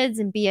have kids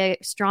and be a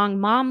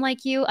strong mom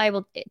like you, I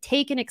will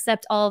take and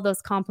accept all of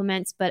those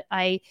compliments. But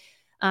I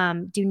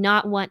do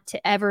not want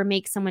to ever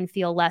make someone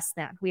feel less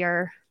than. We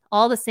are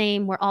all the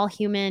same. We're all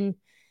human.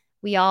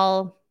 We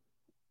all,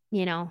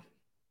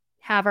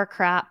 have our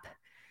crap.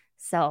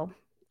 So,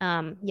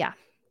 yeah.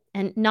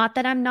 And not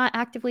that I'm not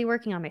actively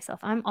working on myself.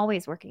 I'm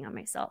always working on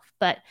myself.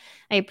 But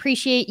I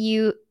appreciate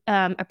you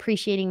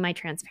appreciating my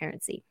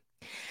transparency.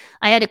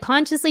 I had to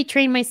consciously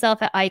train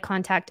myself at eye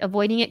contact.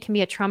 Avoiding it can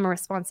be a trauma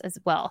response as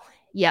well.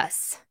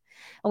 Yes.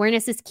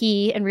 Awareness is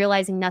key, and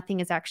realizing nothing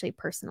is actually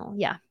personal.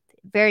 Yeah,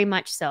 very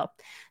much so.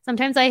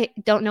 Sometimes I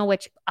don't know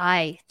which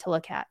eye to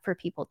look at for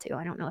people too.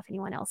 I don't know if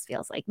anyone else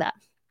feels like that.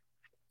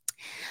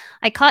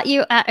 I caught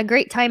you at a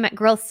great time at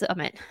Growth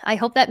Summit. I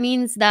hope that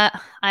means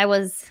that I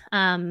was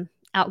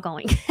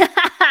outgoing.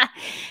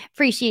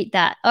 Appreciate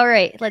that. All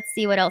right, let's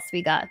see what else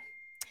we got.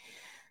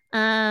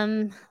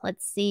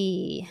 Let's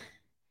see.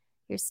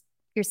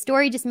 Your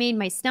story just made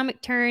my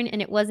stomach turn,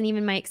 and it wasn't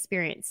even my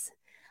experience.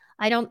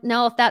 I don't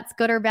know if that's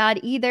good or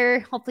bad either.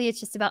 Hopefully it's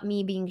just about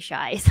me being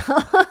shy. So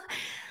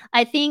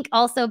I think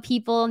also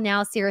people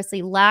now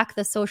seriously lack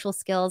the social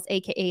skills,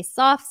 aka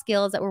soft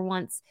skills, that were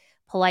once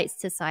polite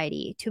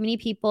society. Too many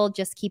people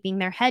just keeping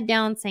their head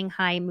down, saying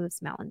hi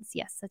moves mountains.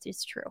 Yes, that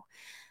is true.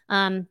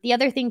 The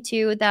other thing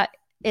too that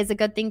is a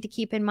good thing to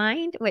keep in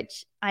mind,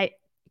 which I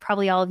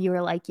probably all of you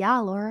are like, yeah,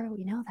 Laura,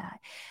 we know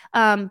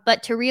that.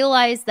 But to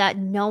realize that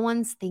no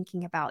one's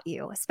thinking about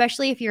you,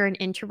 especially if you're an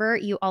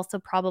introvert, you also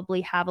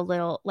probably have a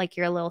little, like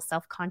you're a little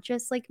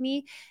self-conscious like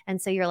me.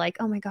 And so you're like,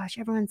 oh my gosh,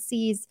 everyone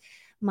sees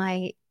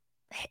my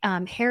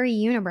hairy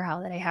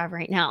unibrow that I have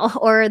right now,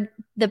 or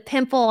the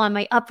pimple on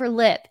my upper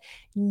lip.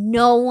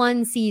 No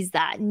one sees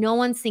that. No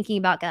one's thinking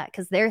about that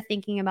because they're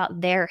thinking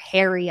about their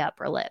hairy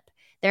upper lip.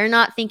 They're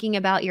not thinking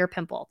about your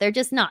pimple. They're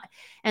just not.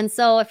 And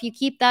so if you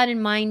keep that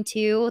in mind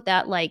too,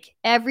 that like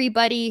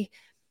everybody,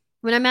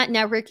 when I'm at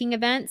networking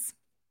events,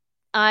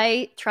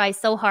 I try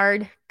so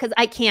hard because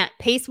I can't.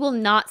 Pace will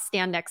not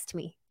stand next to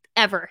me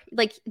ever.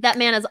 Like that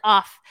man is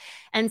off.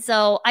 And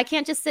so I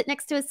can't just sit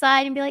next to his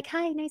side and be like,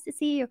 hi, nice to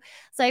see you.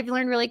 So I've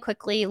learned really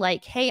quickly,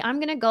 like, hey, I'm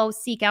going to go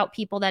seek out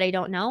people that I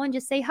don't know and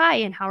just say hi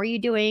and how are you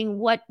doing?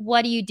 What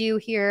do you do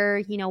here?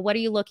 You know, what are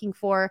you looking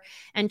for?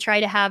 And try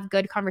to have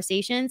good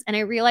conversations. And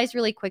I realized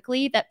really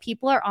quickly that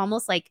people are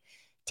almost like,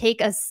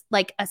 take a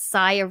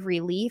sigh of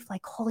relief,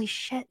 like, holy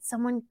shit,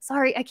 someone,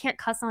 sorry, I can't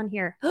cuss on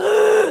here.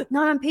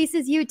 Not on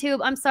Pace's YouTube.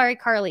 I'm sorry,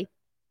 Carly.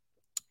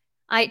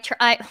 I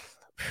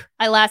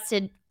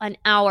lasted an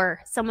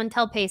hour. Someone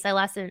tell Pace I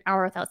lasted an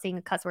hour without saying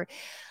a cuss word.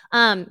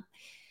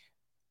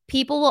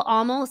 People will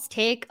almost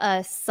take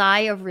a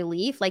sigh of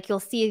relief. Like you'll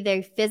see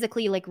they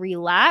physically like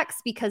relax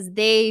because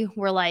they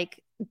were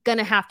like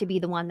gonna have to be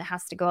the one that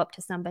has to go up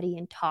to somebody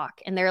and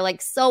talk. And they're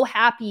like so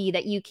happy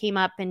that you came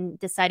up and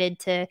decided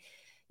to,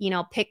 you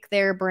know, pick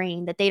their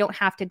brain, that they don't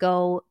have to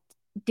go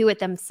do it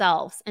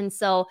themselves. And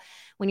so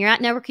when you're at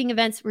networking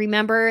events,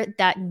 remember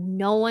that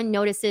no one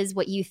notices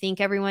what you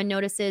think everyone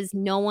notices.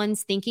 No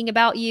one's thinking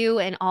about you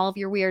and all of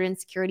your weird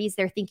insecurities.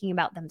 They're thinking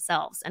about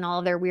themselves and all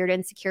of their weird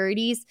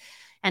insecurities.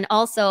 And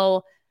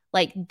also,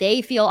 like,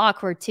 they feel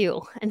awkward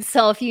too. And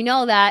so if you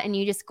know that and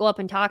you just go up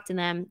and talk to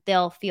them,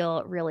 they'll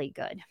feel really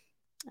good.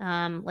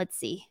 Let's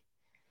see.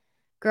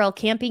 Girl,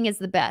 camping is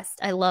the best.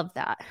 I love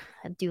that.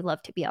 I do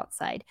love to be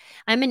outside.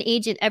 I'm an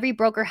agent. Every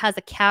broker has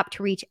a cap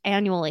to reach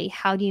annually.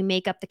 How do you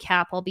make up the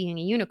cap while being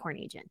a unicorn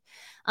agent?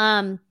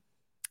 I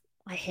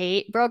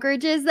hate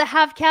brokerages that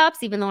have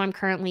caps, even though I'm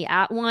currently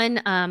at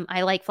one.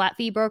 I like flat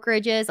fee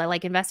brokerages. I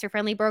like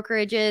investor-friendly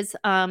brokerages.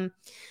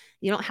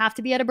 You don't have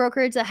to be at a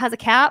brokerage that has a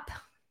cap.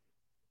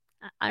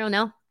 I don't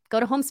know. Go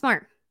to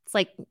HomeSmart. It's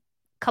like a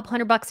couple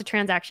 $100 a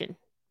transaction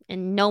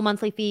and no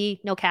monthly fee,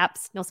 no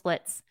caps, no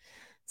splits.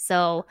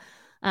 So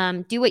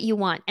do what you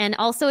want. And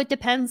also it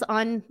depends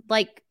on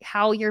like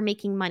how you're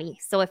making money.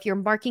 So if you're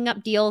marking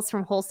up deals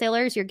from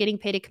wholesalers, you're getting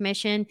paid a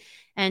commission.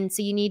 And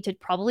so you need to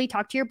probably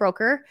talk to your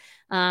broker.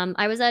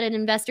 I was at an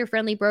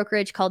investor-friendly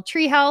brokerage called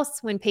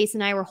Treehouse when Pace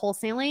and I were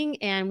wholesaling,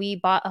 and we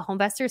bought a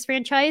Homevestors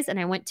franchise. And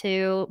I went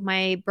to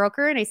my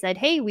broker and I said,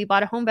 hey, we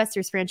bought a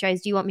Homevestors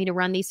franchise. Do you want me to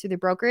run these through the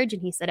brokerage?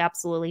 And he said,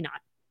 absolutely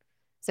not.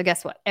 So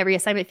guess what? Every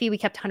assignment fee, we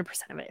kept 100%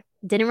 of it.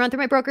 Didn't run through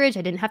my brokerage.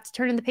 I didn't have to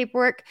turn in the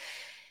paperwork.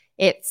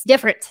 It's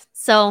different.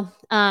 So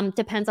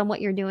depends on what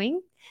you're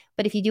doing.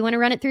 But if you do want to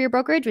run it through your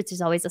brokerage, which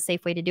is always a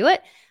safe way to do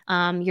it,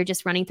 you're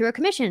just running through a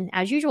commission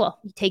as usual.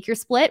 You take your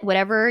split,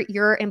 whatever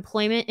your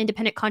employment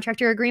independent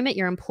contractor agreement,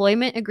 your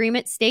employment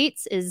agreement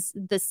states is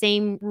the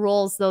same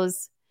rules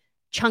those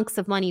chunks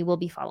of money will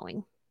be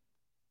following.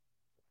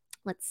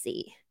 Let's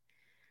see.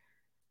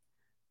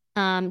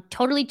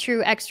 Totally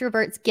true.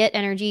 Extroverts get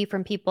energy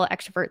from people.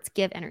 Extroverts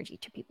give energy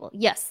to people.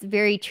 Yes,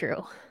 very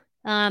true.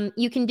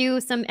 You can do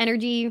some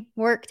energy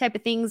work type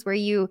of things where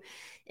you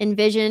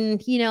envision,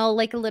 you know,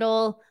 like a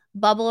little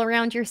bubble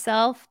around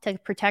yourself to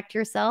protect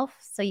yourself.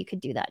 So you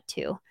could do that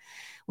too.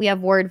 We have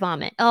word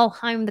vomit. Oh,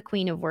 I'm the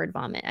queen of word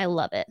vomit. I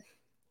love it.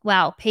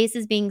 Wow. Pace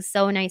is being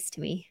so nice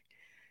to me.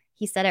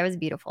 He said I was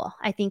beautiful.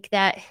 I think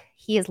that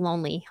he is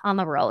lonely on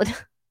the road.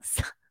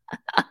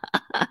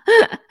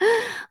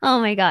 Oh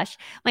my gosh.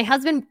 My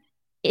husband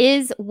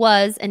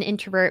was an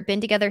introvert,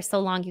 been together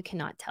so long you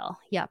cannot tell.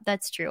 Yeah,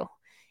 that's true.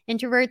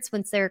 Introverts,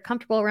 once they're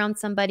comfortable around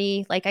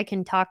somebody, like I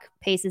can talk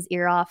Pace's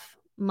ear off,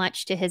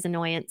 much to his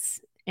annoyance.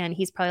 And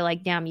he's probably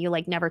like, damn, you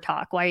like never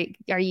talk. Why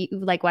are you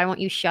like, why won't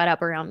you shut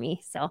up around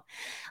me? So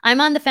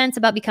I'm on the fence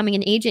about becoming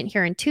an agent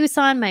here in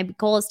Tucson. My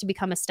goal is to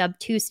become a stub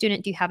 2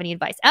 student. Do you have any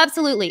advice?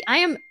 Absolutely. I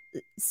am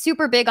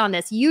super big on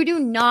this. You do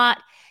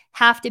not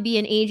have to be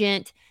an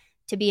agent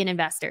to be an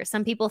investor.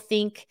 Some people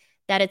think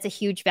that it's a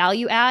huge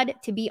value add.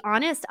 To be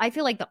honest, I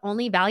feel like the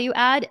only value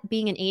add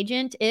being an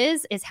agent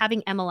is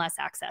having MLS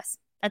access.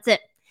 That's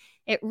it.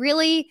 It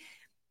really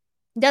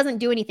doesn't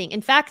do anything.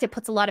 In fact, it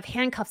puts a lot of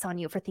handcuffs on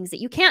you for things that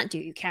you can't do.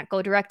 You can't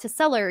go direct to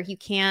seller. You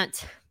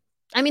can't,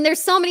 I mean,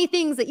 there's so many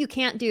things that you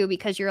can't do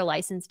because you're a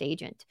licensed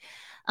agent.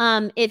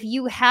 If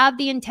you have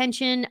the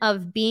intention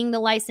of being the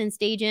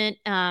licensed agent,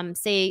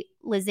 say,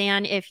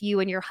 Lizanne, if you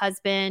and your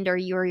husband or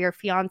you or your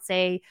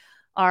fiance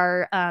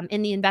are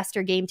in the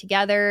investor game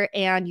together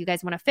and you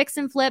guys want to fix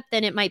and flip,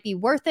 then it might be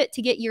worth it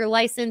to get your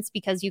license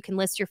because you can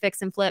list your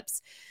fix and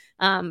flips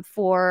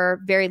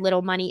for very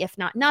little money, if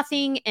not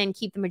nothing, and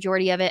keep the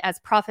majority of it as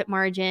profit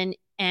margin.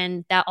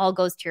 And that all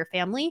goes to your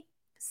family.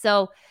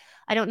 So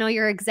I don't know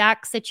your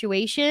exact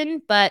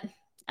situation, but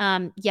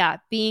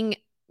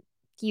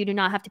you do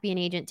not have to be an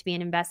agent to be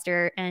an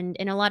investor. And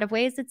in a lot of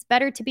ways, it's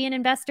better to be an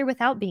investor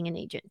without being an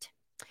agent.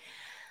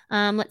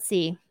 Let's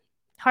see.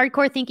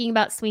 Hardcore thinking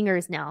about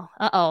swingers now.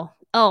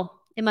 Oh,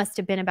 it must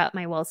have been about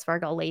my Wells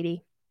Fargo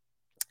lady.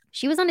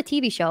 She was on a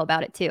TV show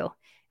about it too.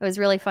 It was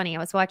really funny. I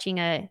was watching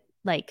a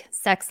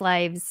Sex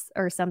Lives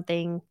or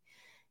something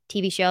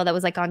TV show that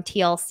was on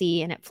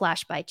TLC, and it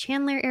flashed by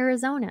Chandler,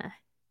 Arizona.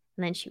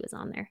 And then she was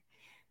on there.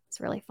 It's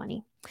really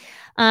funny.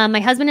 My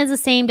husband is the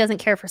same, doesn't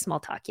care for small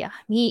talk. Yeah,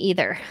 me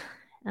either.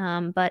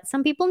 But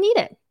some people need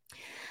it.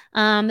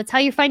 It's how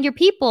you find your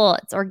people.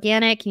 It's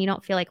organic and you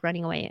don't feel like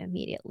running away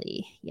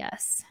immediately.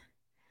 Yes.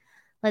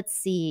 Let's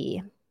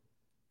see.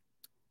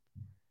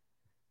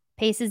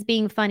 Pace is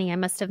being funny. I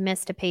must have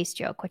missed a Pace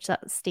joke, which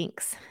that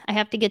stinks. I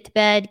have to get to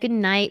bed. Good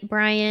night,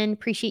 Brian.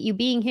 Appreciate you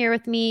being here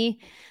with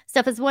me.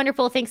 Stuff is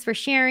wonderful. Thanks for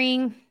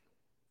sharing.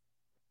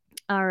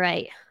 All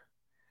right.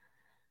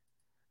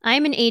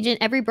 I'm an agent.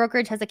 Every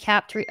brokerage has a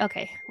cap.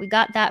 Okay, we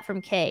got that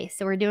from Kay,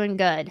 so we're doing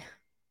good.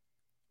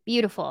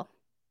 Beautiful.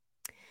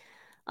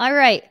 All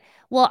right.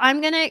 Well,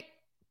 I'm going to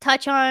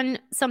touch on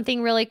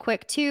something really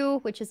quick too,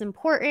 which is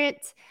important.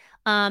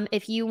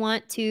 If you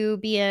want to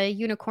be a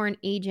unicorn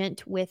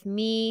agent with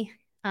me,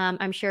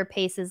 I'm sure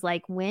Pace is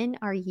like, when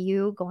are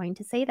you going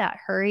to say that?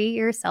 Hurry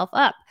yourself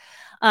up.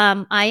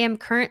 I am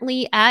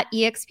currently at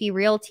eXp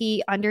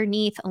Realty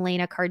underneath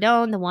Elena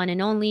Cardone, the one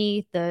and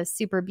only, the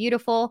super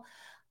beautiful.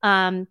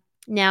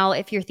 Now,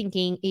 if you're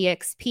thinking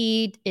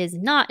eXp is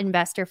not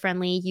investor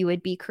friendly, you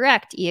would be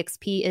correct.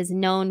 eXp is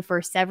known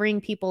for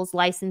severing people's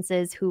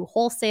licenses who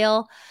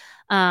wholesale.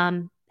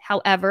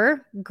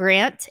 However,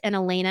 Grant and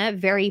Elena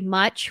very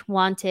much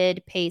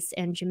wanted Pace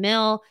and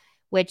Jamil,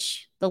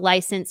 which the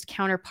licensed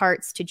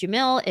counterparts to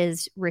Jamil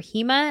is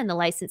Rahima, and the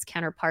licensed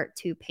counterpart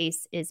to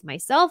Pace is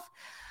myself.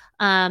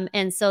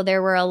 And so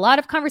there were a lot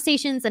of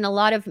conversations and a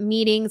lot of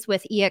meetings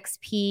with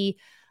eXp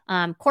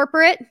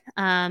corporate,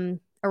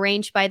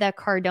 arranged by the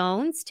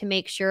Cardones to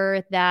make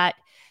sure that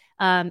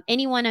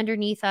anyone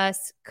underneath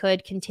us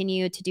could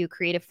continue to do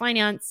creative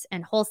finance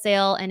and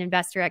wholesale and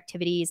investor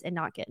activities and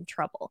not get in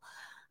trouble.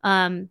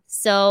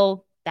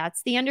 So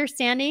that's the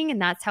understanding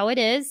and that's how it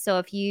is. So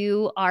if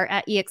you are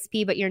at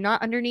eXp, but you're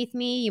not underneath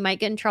me, you might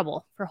get in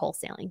trouble for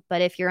wholesaling.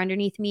 But if you're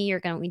underneath me, you're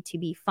going to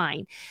be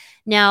fine.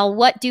 Now,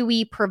 what do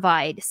we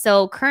provide?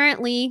 So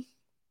currently,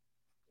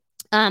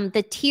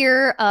 the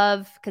tier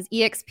of, because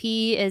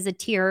eXp is a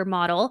tier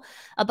model,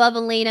 above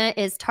Elena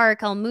is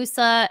Tariq El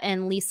Musa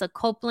and Lisa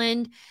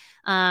Copeland.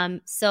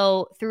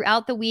 So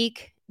throughout the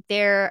week,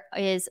 there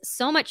is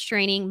so much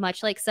training,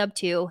 much like Sub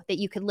 2, that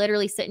you could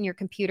literally sit in your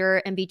computer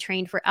and be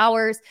trained for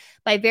hours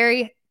by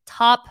very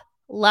top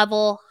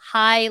level,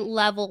 high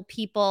level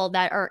people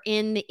that are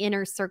in the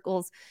inner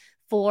circles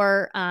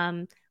for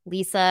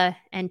Lisa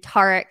and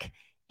Tariq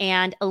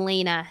and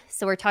Elena.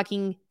 So we're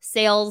talking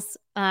sales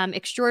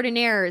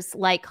extraordinaires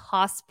like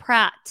Haas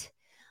Pratt,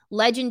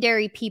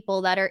 legendary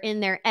people that are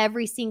in there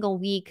every single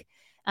week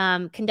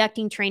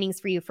conducting trainings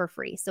for you for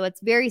free. So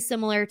it's very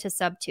similar to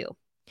Sub 2.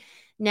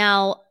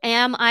 Now,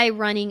 am I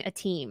running a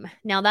team?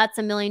 Now, that's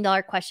 $1 million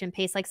question.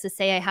 Pace likes to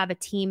say I have a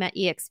team at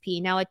eXp.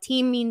 Now, a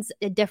team means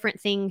a different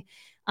thing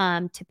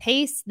to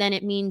Pace than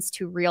it means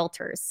to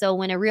realtors. So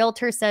when a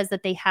realtor says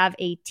that they have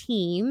a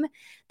team,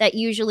 that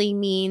usually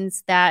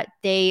means that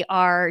they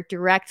are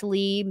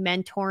directly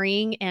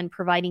mentoring and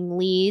providing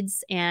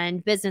leads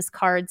and business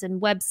cards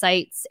and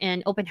websites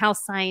and open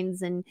house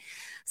signs and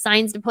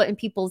signs to put in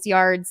people's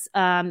yards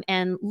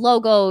and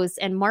logos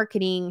and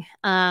marketing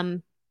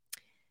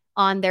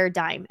on their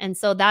dime. And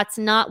so that's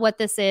not what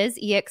this is.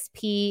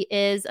 eXp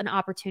is an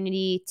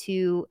opportunity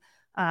to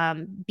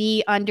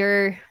be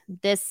under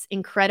this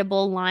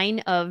incredible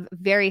line of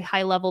very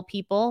high level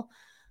people,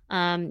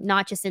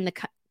 not just in the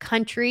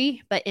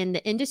country, but in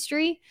the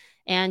industry,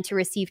 and to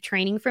receive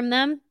training from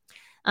them.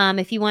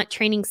 If you want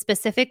training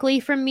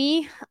specifically from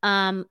me,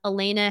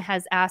 Elena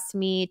has asked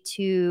me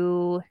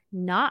to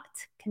not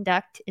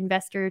conduct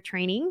investor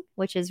training,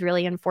 which is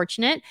really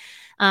unfortunate.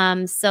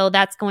 So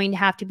that's going to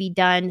have to be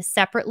done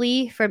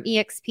separately from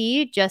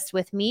eXp, just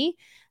with me.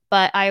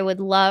 But I would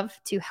love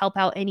to help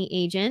out any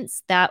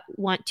agents that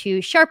want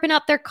to sharpen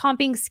up their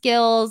comping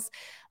skills,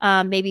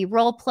 maybe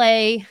role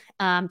play,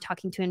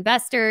 talking to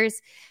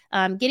investors,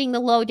 getting the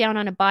lowdown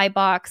on a buy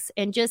box,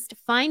 and just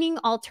finding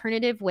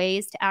alternative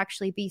ways to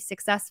actually be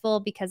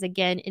successful. Because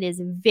again, it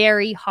is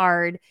very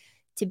hard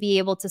to be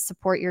able to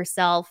support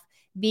yourself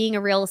being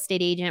a real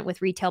estate agent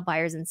with retail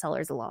buyers and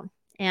sellers alone.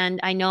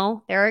 And I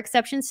know there are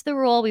exceptions to the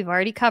rule. We've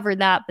already covered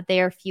that, but they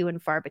are few and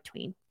far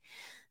between.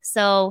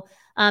 So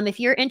if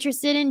you're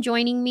interested in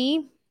joining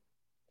me,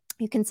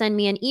 you can send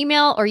me an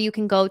email or you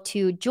can go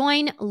to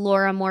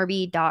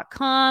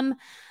joinlauramorby.com.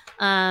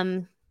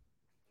 Let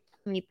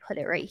me put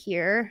it right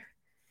here.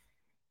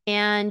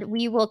 and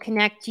we will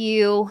connect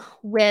you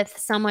with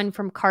someone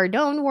from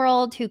Cardone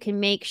World who can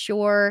make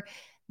sure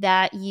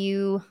that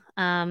you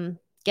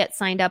get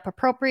signed up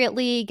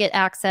appropriately, get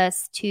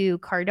access to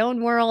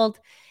Cardone World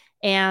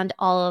and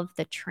all of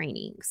the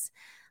trainings.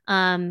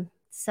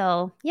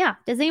 So yeah,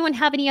 does anyone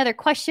have any other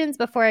questions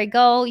before I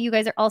go? You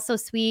guys are also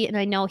sweet. And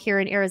I know here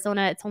in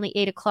Arizona, it's only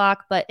 8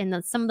 o'clock, but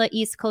in some of the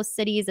East Coast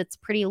cities, it's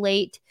pretty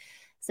late.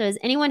 So does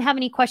anyone have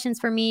any questions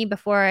for me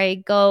before I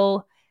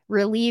go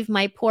relieve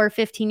my poor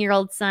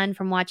 15-year-old son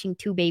from watching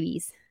two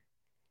babies?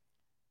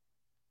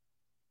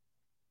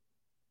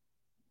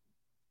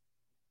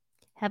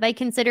 Have I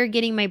considered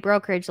getting my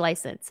brokerage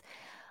license?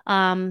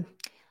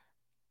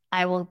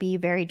 I will be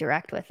very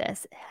direct with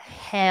this.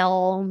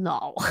 Hell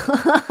no.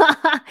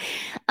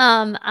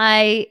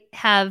 I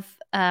have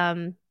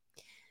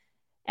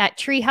at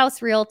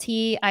Treehouse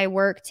Realty, I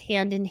worked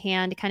hand in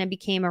hand, kind of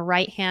became a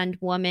right hand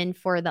woman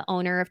for the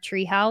owner of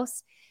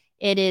Treehouse.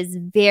 It is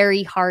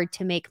very hard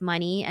to make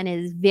money and it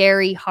is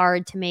very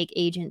hard to make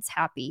agents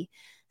happy.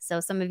 So,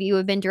 some of you who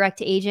have been direct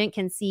to agent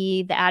can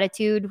see the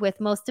attitude with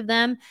most of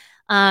them.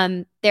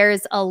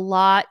 There's a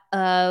lot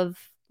of,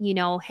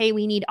 hey,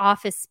 we need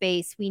office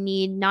space. We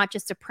need not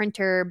just a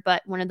printer,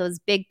 but one of those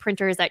big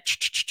printers that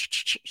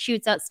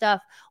shoots out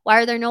stuff. Why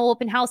are there no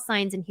open house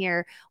signs in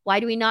here? Why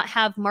do we not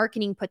have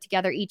marketing put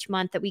together each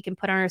month that we can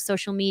put on our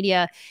social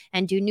media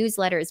and do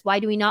newsletters? Why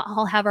do we not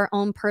all have our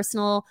own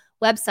personal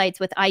websites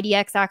with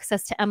IDX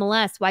access to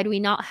MLS? Why do we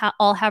not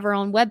all have our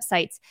own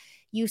websites?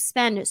 You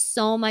spend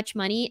so much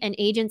money and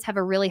agents have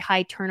a really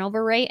high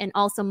turnover rate. And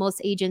also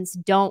most agents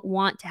don't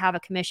want to have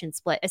a commission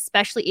split,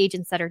 especially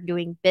agents that are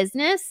doing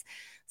business.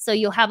 So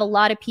you'll have a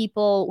lot of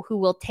people who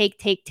will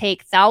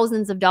take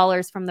thousands of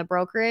dollars from the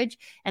brokerage.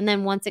 And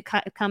then once it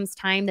comes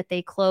time that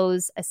they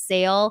close a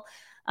sale,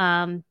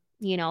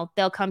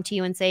 they'll come to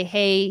you and say,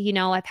 hey,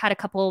 I've had a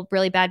couple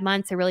really bad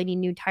months. I really need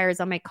new tires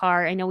on my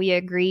car. I know we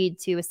agreed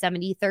to a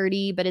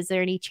 70-30, but is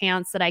there any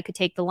chance that I could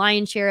take the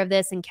lion's share of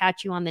this and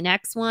catch you on the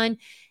next one?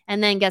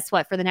 And then guess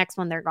what? For the next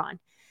one, they're gone.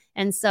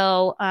 And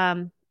so,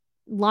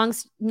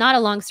 not a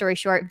long story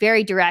short,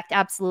 very direct.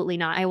 Absolutely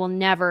not. I will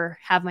never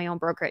have my own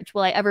brokerage.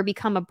 Will I ever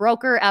become a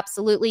broker?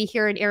 Absolutely.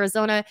 Here in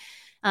Arizona,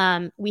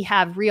 we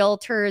have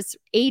realtor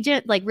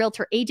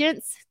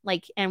agents,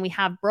 and we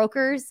have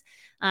brokers.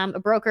 A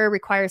broker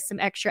requires some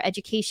extra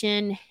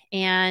education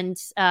and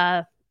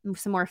some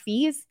more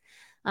fees.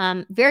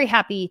 Very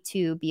happy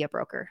to be a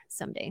broker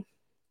someday.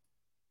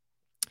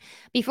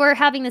 Before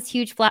having this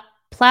huge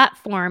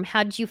platform,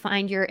 how did you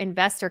find your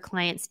investor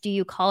clients? Do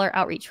you call or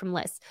outreach from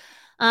lists?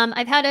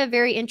 I've had a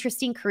very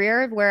interesting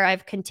career where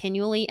I've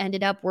continually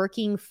ended up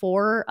working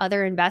for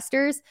other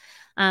investors.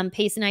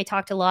 Pace and I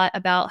talked a lot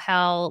about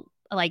how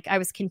I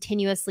was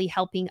continuously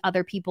helping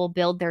other people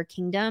build their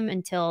kingdom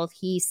until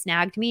he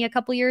snagged me a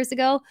couple years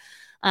ago.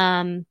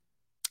 And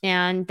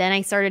then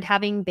I started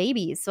having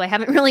babies. So I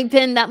haven't really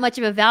been that much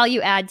of a value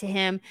add to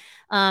him.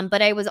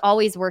 But I was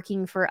always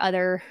working for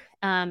other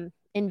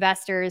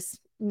investors,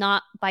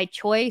 not by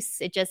choice.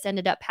 It just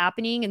ended up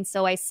happening. And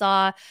so I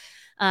saw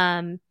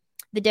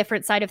the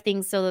different side of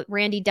things. So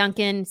Randy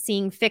Duncan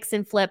seeing fix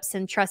and flips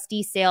and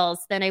trustee sales.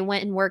 Then I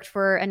went and worked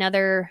for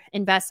another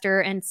investor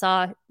and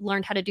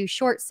learned how to do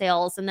short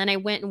sales. And then I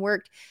went and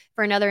worked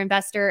for another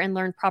investor and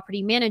learned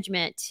property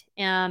management.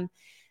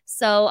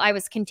 So I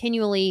was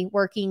continually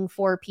working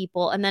for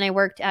people. And then I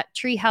worked at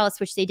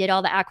Treehouse, which they did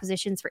all the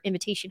acquisitions for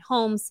Invitation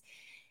Homes.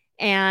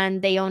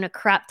 And they own a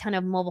crap ton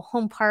of mobile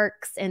home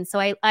parks. And so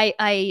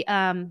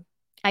I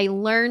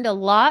learned a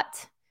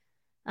lot.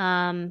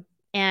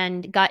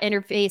 And got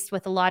interfaced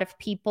with a lot of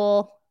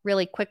people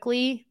really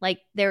quickly.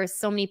 There were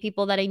so many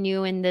people that I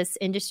knew in this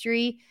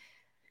industry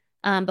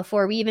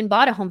before we even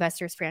bought a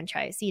Homevestors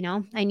franchise.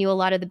 I knew a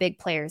lot of the big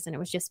players, and it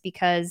was just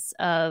because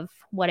of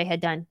what I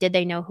had done. Did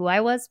they know who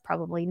I was?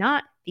 Probably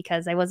not,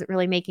 because I wasn't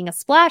really making a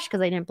splash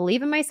because I didn't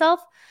believe in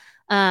myself.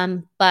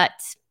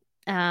 But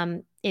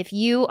if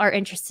you are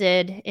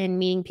interested in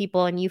meeting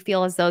people and you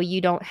feel as though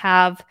you don't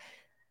have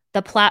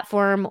the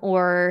platform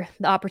or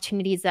the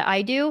opportunities that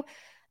I do,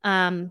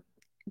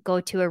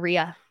 go to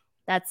AREA.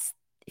 That's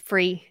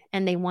free,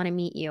 and they want to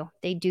meet you.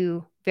 They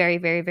do very,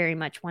 very, very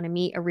much want to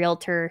meet a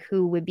realtor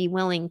who would be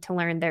willing to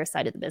learn their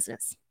side of the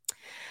business.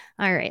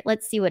 All right,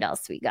 let's see what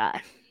else we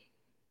got.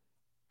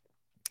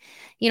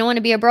 You don't want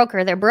to be a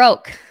broker. They're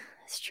broke.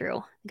 It's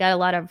true. Got a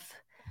lot of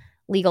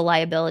legal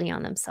liability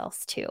on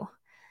themselves too.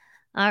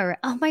 All right.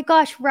 Oh my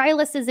gosh,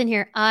 Rylas is in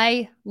here.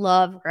 I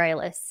love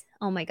Rylas.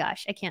 Oh my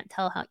gosh, I can't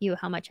tell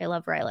how much I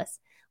love Rylas.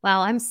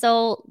 Wow, I'm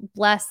so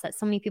blessed that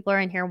so many people are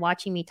in here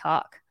watching me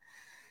talk.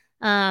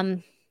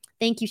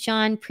 Thank you,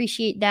 Sean.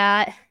 Appreciate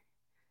that.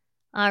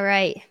 All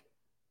right.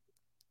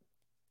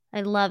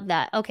 I love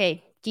that.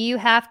 Okay. Do you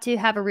have to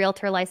have a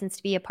realtor license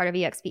to be a part of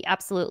EXP?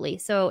 Absolutely.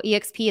 So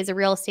EXP is a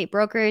real estate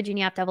brokerage, and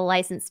you have to have a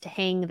license to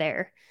hang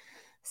there.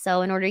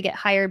 So in order to get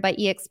hired by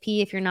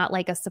EXP, if you're not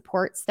like a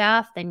support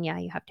staff, then yeah,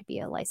 you have to be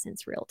a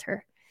licensed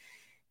realtor.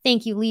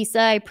 Thank you, Lisa.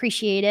 I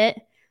appreciate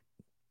it.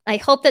 I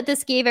hope that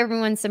this gave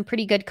everyone some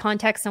pretty good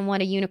context on what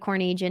a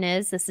unicorn agent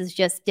is. This is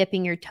just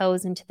dipping your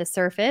toes into the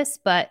surface,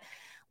 but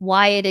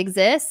why it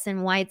exists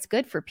and why it's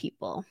good for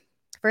people.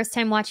 First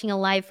time watching a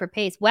live for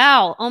Pace.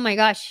 Wow. Oh my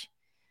gosh.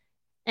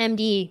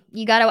 MD,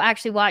 you got to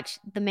actually watch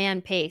the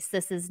man Pace.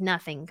 This is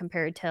nothing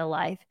compared to a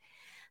live.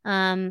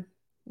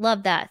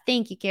 Love that.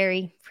 Thank you,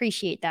 Gary.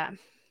 Appreciate that.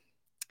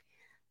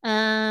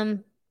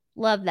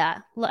 Love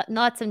that.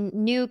 Lots of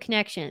new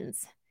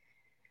connections.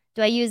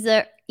 Do I use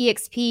the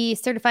EXP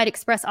Certified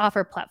Express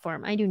Offer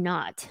platform? I do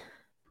not.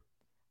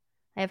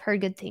 I have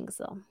heard good things,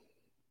 though.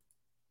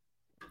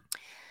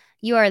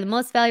 You are the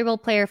most valuable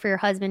player for your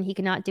husband. He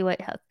cannot do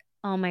it.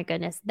 Oh, my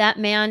goodness. That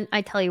man,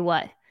 I tell you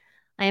what,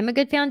 I am a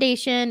good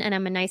foundation, and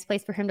I'm a nice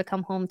place for him to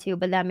come home to,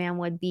 but that man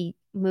would be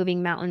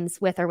moving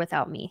mountains with or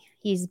without me.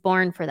 He's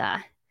born for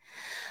that.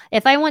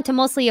 If I want to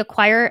mostly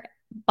acquire,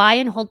 buy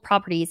and hold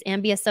properties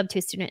and be a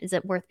sub-2 student, is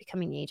it worth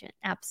becoming an agent?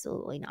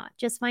 Absolutely not.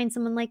 Just find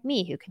someone like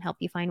me who can help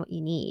you find what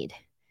you need.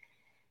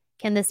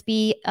 Can this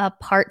be a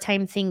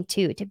part-time thing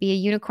too, to be a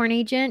unicorn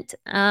agent?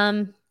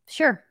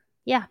 Sure.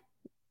 Yeah.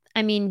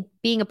 I mean,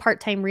 being a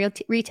part-time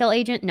retail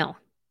agent, no.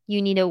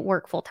 You need to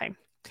work full-time.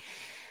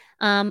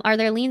 Are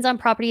there liens on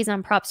properties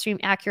on PropStream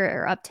accurate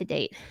or up to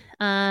date?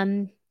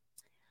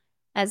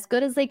 As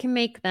good as they can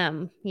make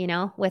them, you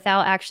know,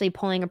 without actually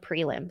pulling a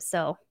prelim.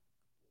 So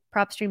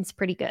PropStream's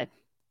pretty good.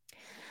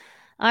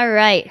 All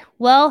right.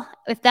 Well,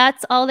 if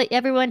that's all that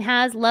everyone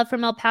has, love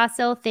from El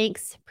Paso.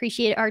 Thanks.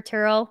 Appreciate it,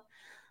 Arturo.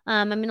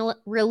 I'm going to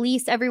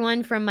release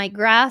everyone from my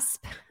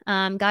grasp.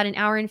 Got an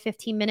hour and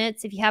 15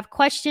 minutes. If you have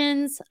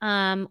questions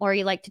or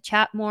you like to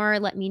chat more,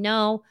 let me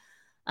know.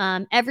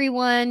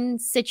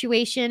 Everyone's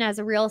situation as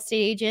a real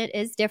estate agent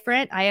is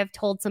different. I have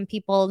told some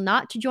people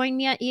not to join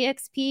me at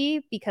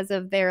EXP because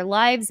of their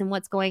lives and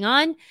what's going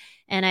on.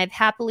 And I've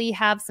happily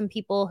have some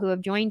people who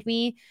have joined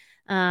me.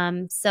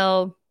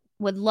 So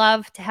would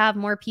love to have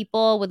more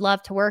people, would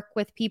love to work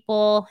with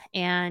people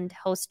and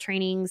host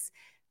trainings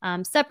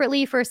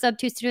separately for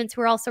sub-2 students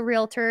who are also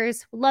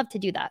realtors. Would love to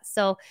do that.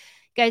 So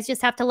you guys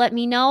just have to let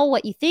me know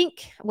what you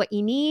think, what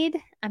you need.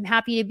 I'm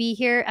happy to be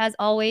here as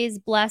always.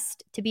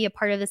 Blessed to be a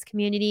part of this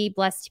community.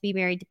 Blessed to be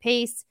married to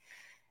Pace.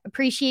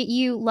 Appreciate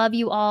you. Love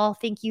you all.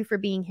 Thank you for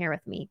being here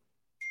with me.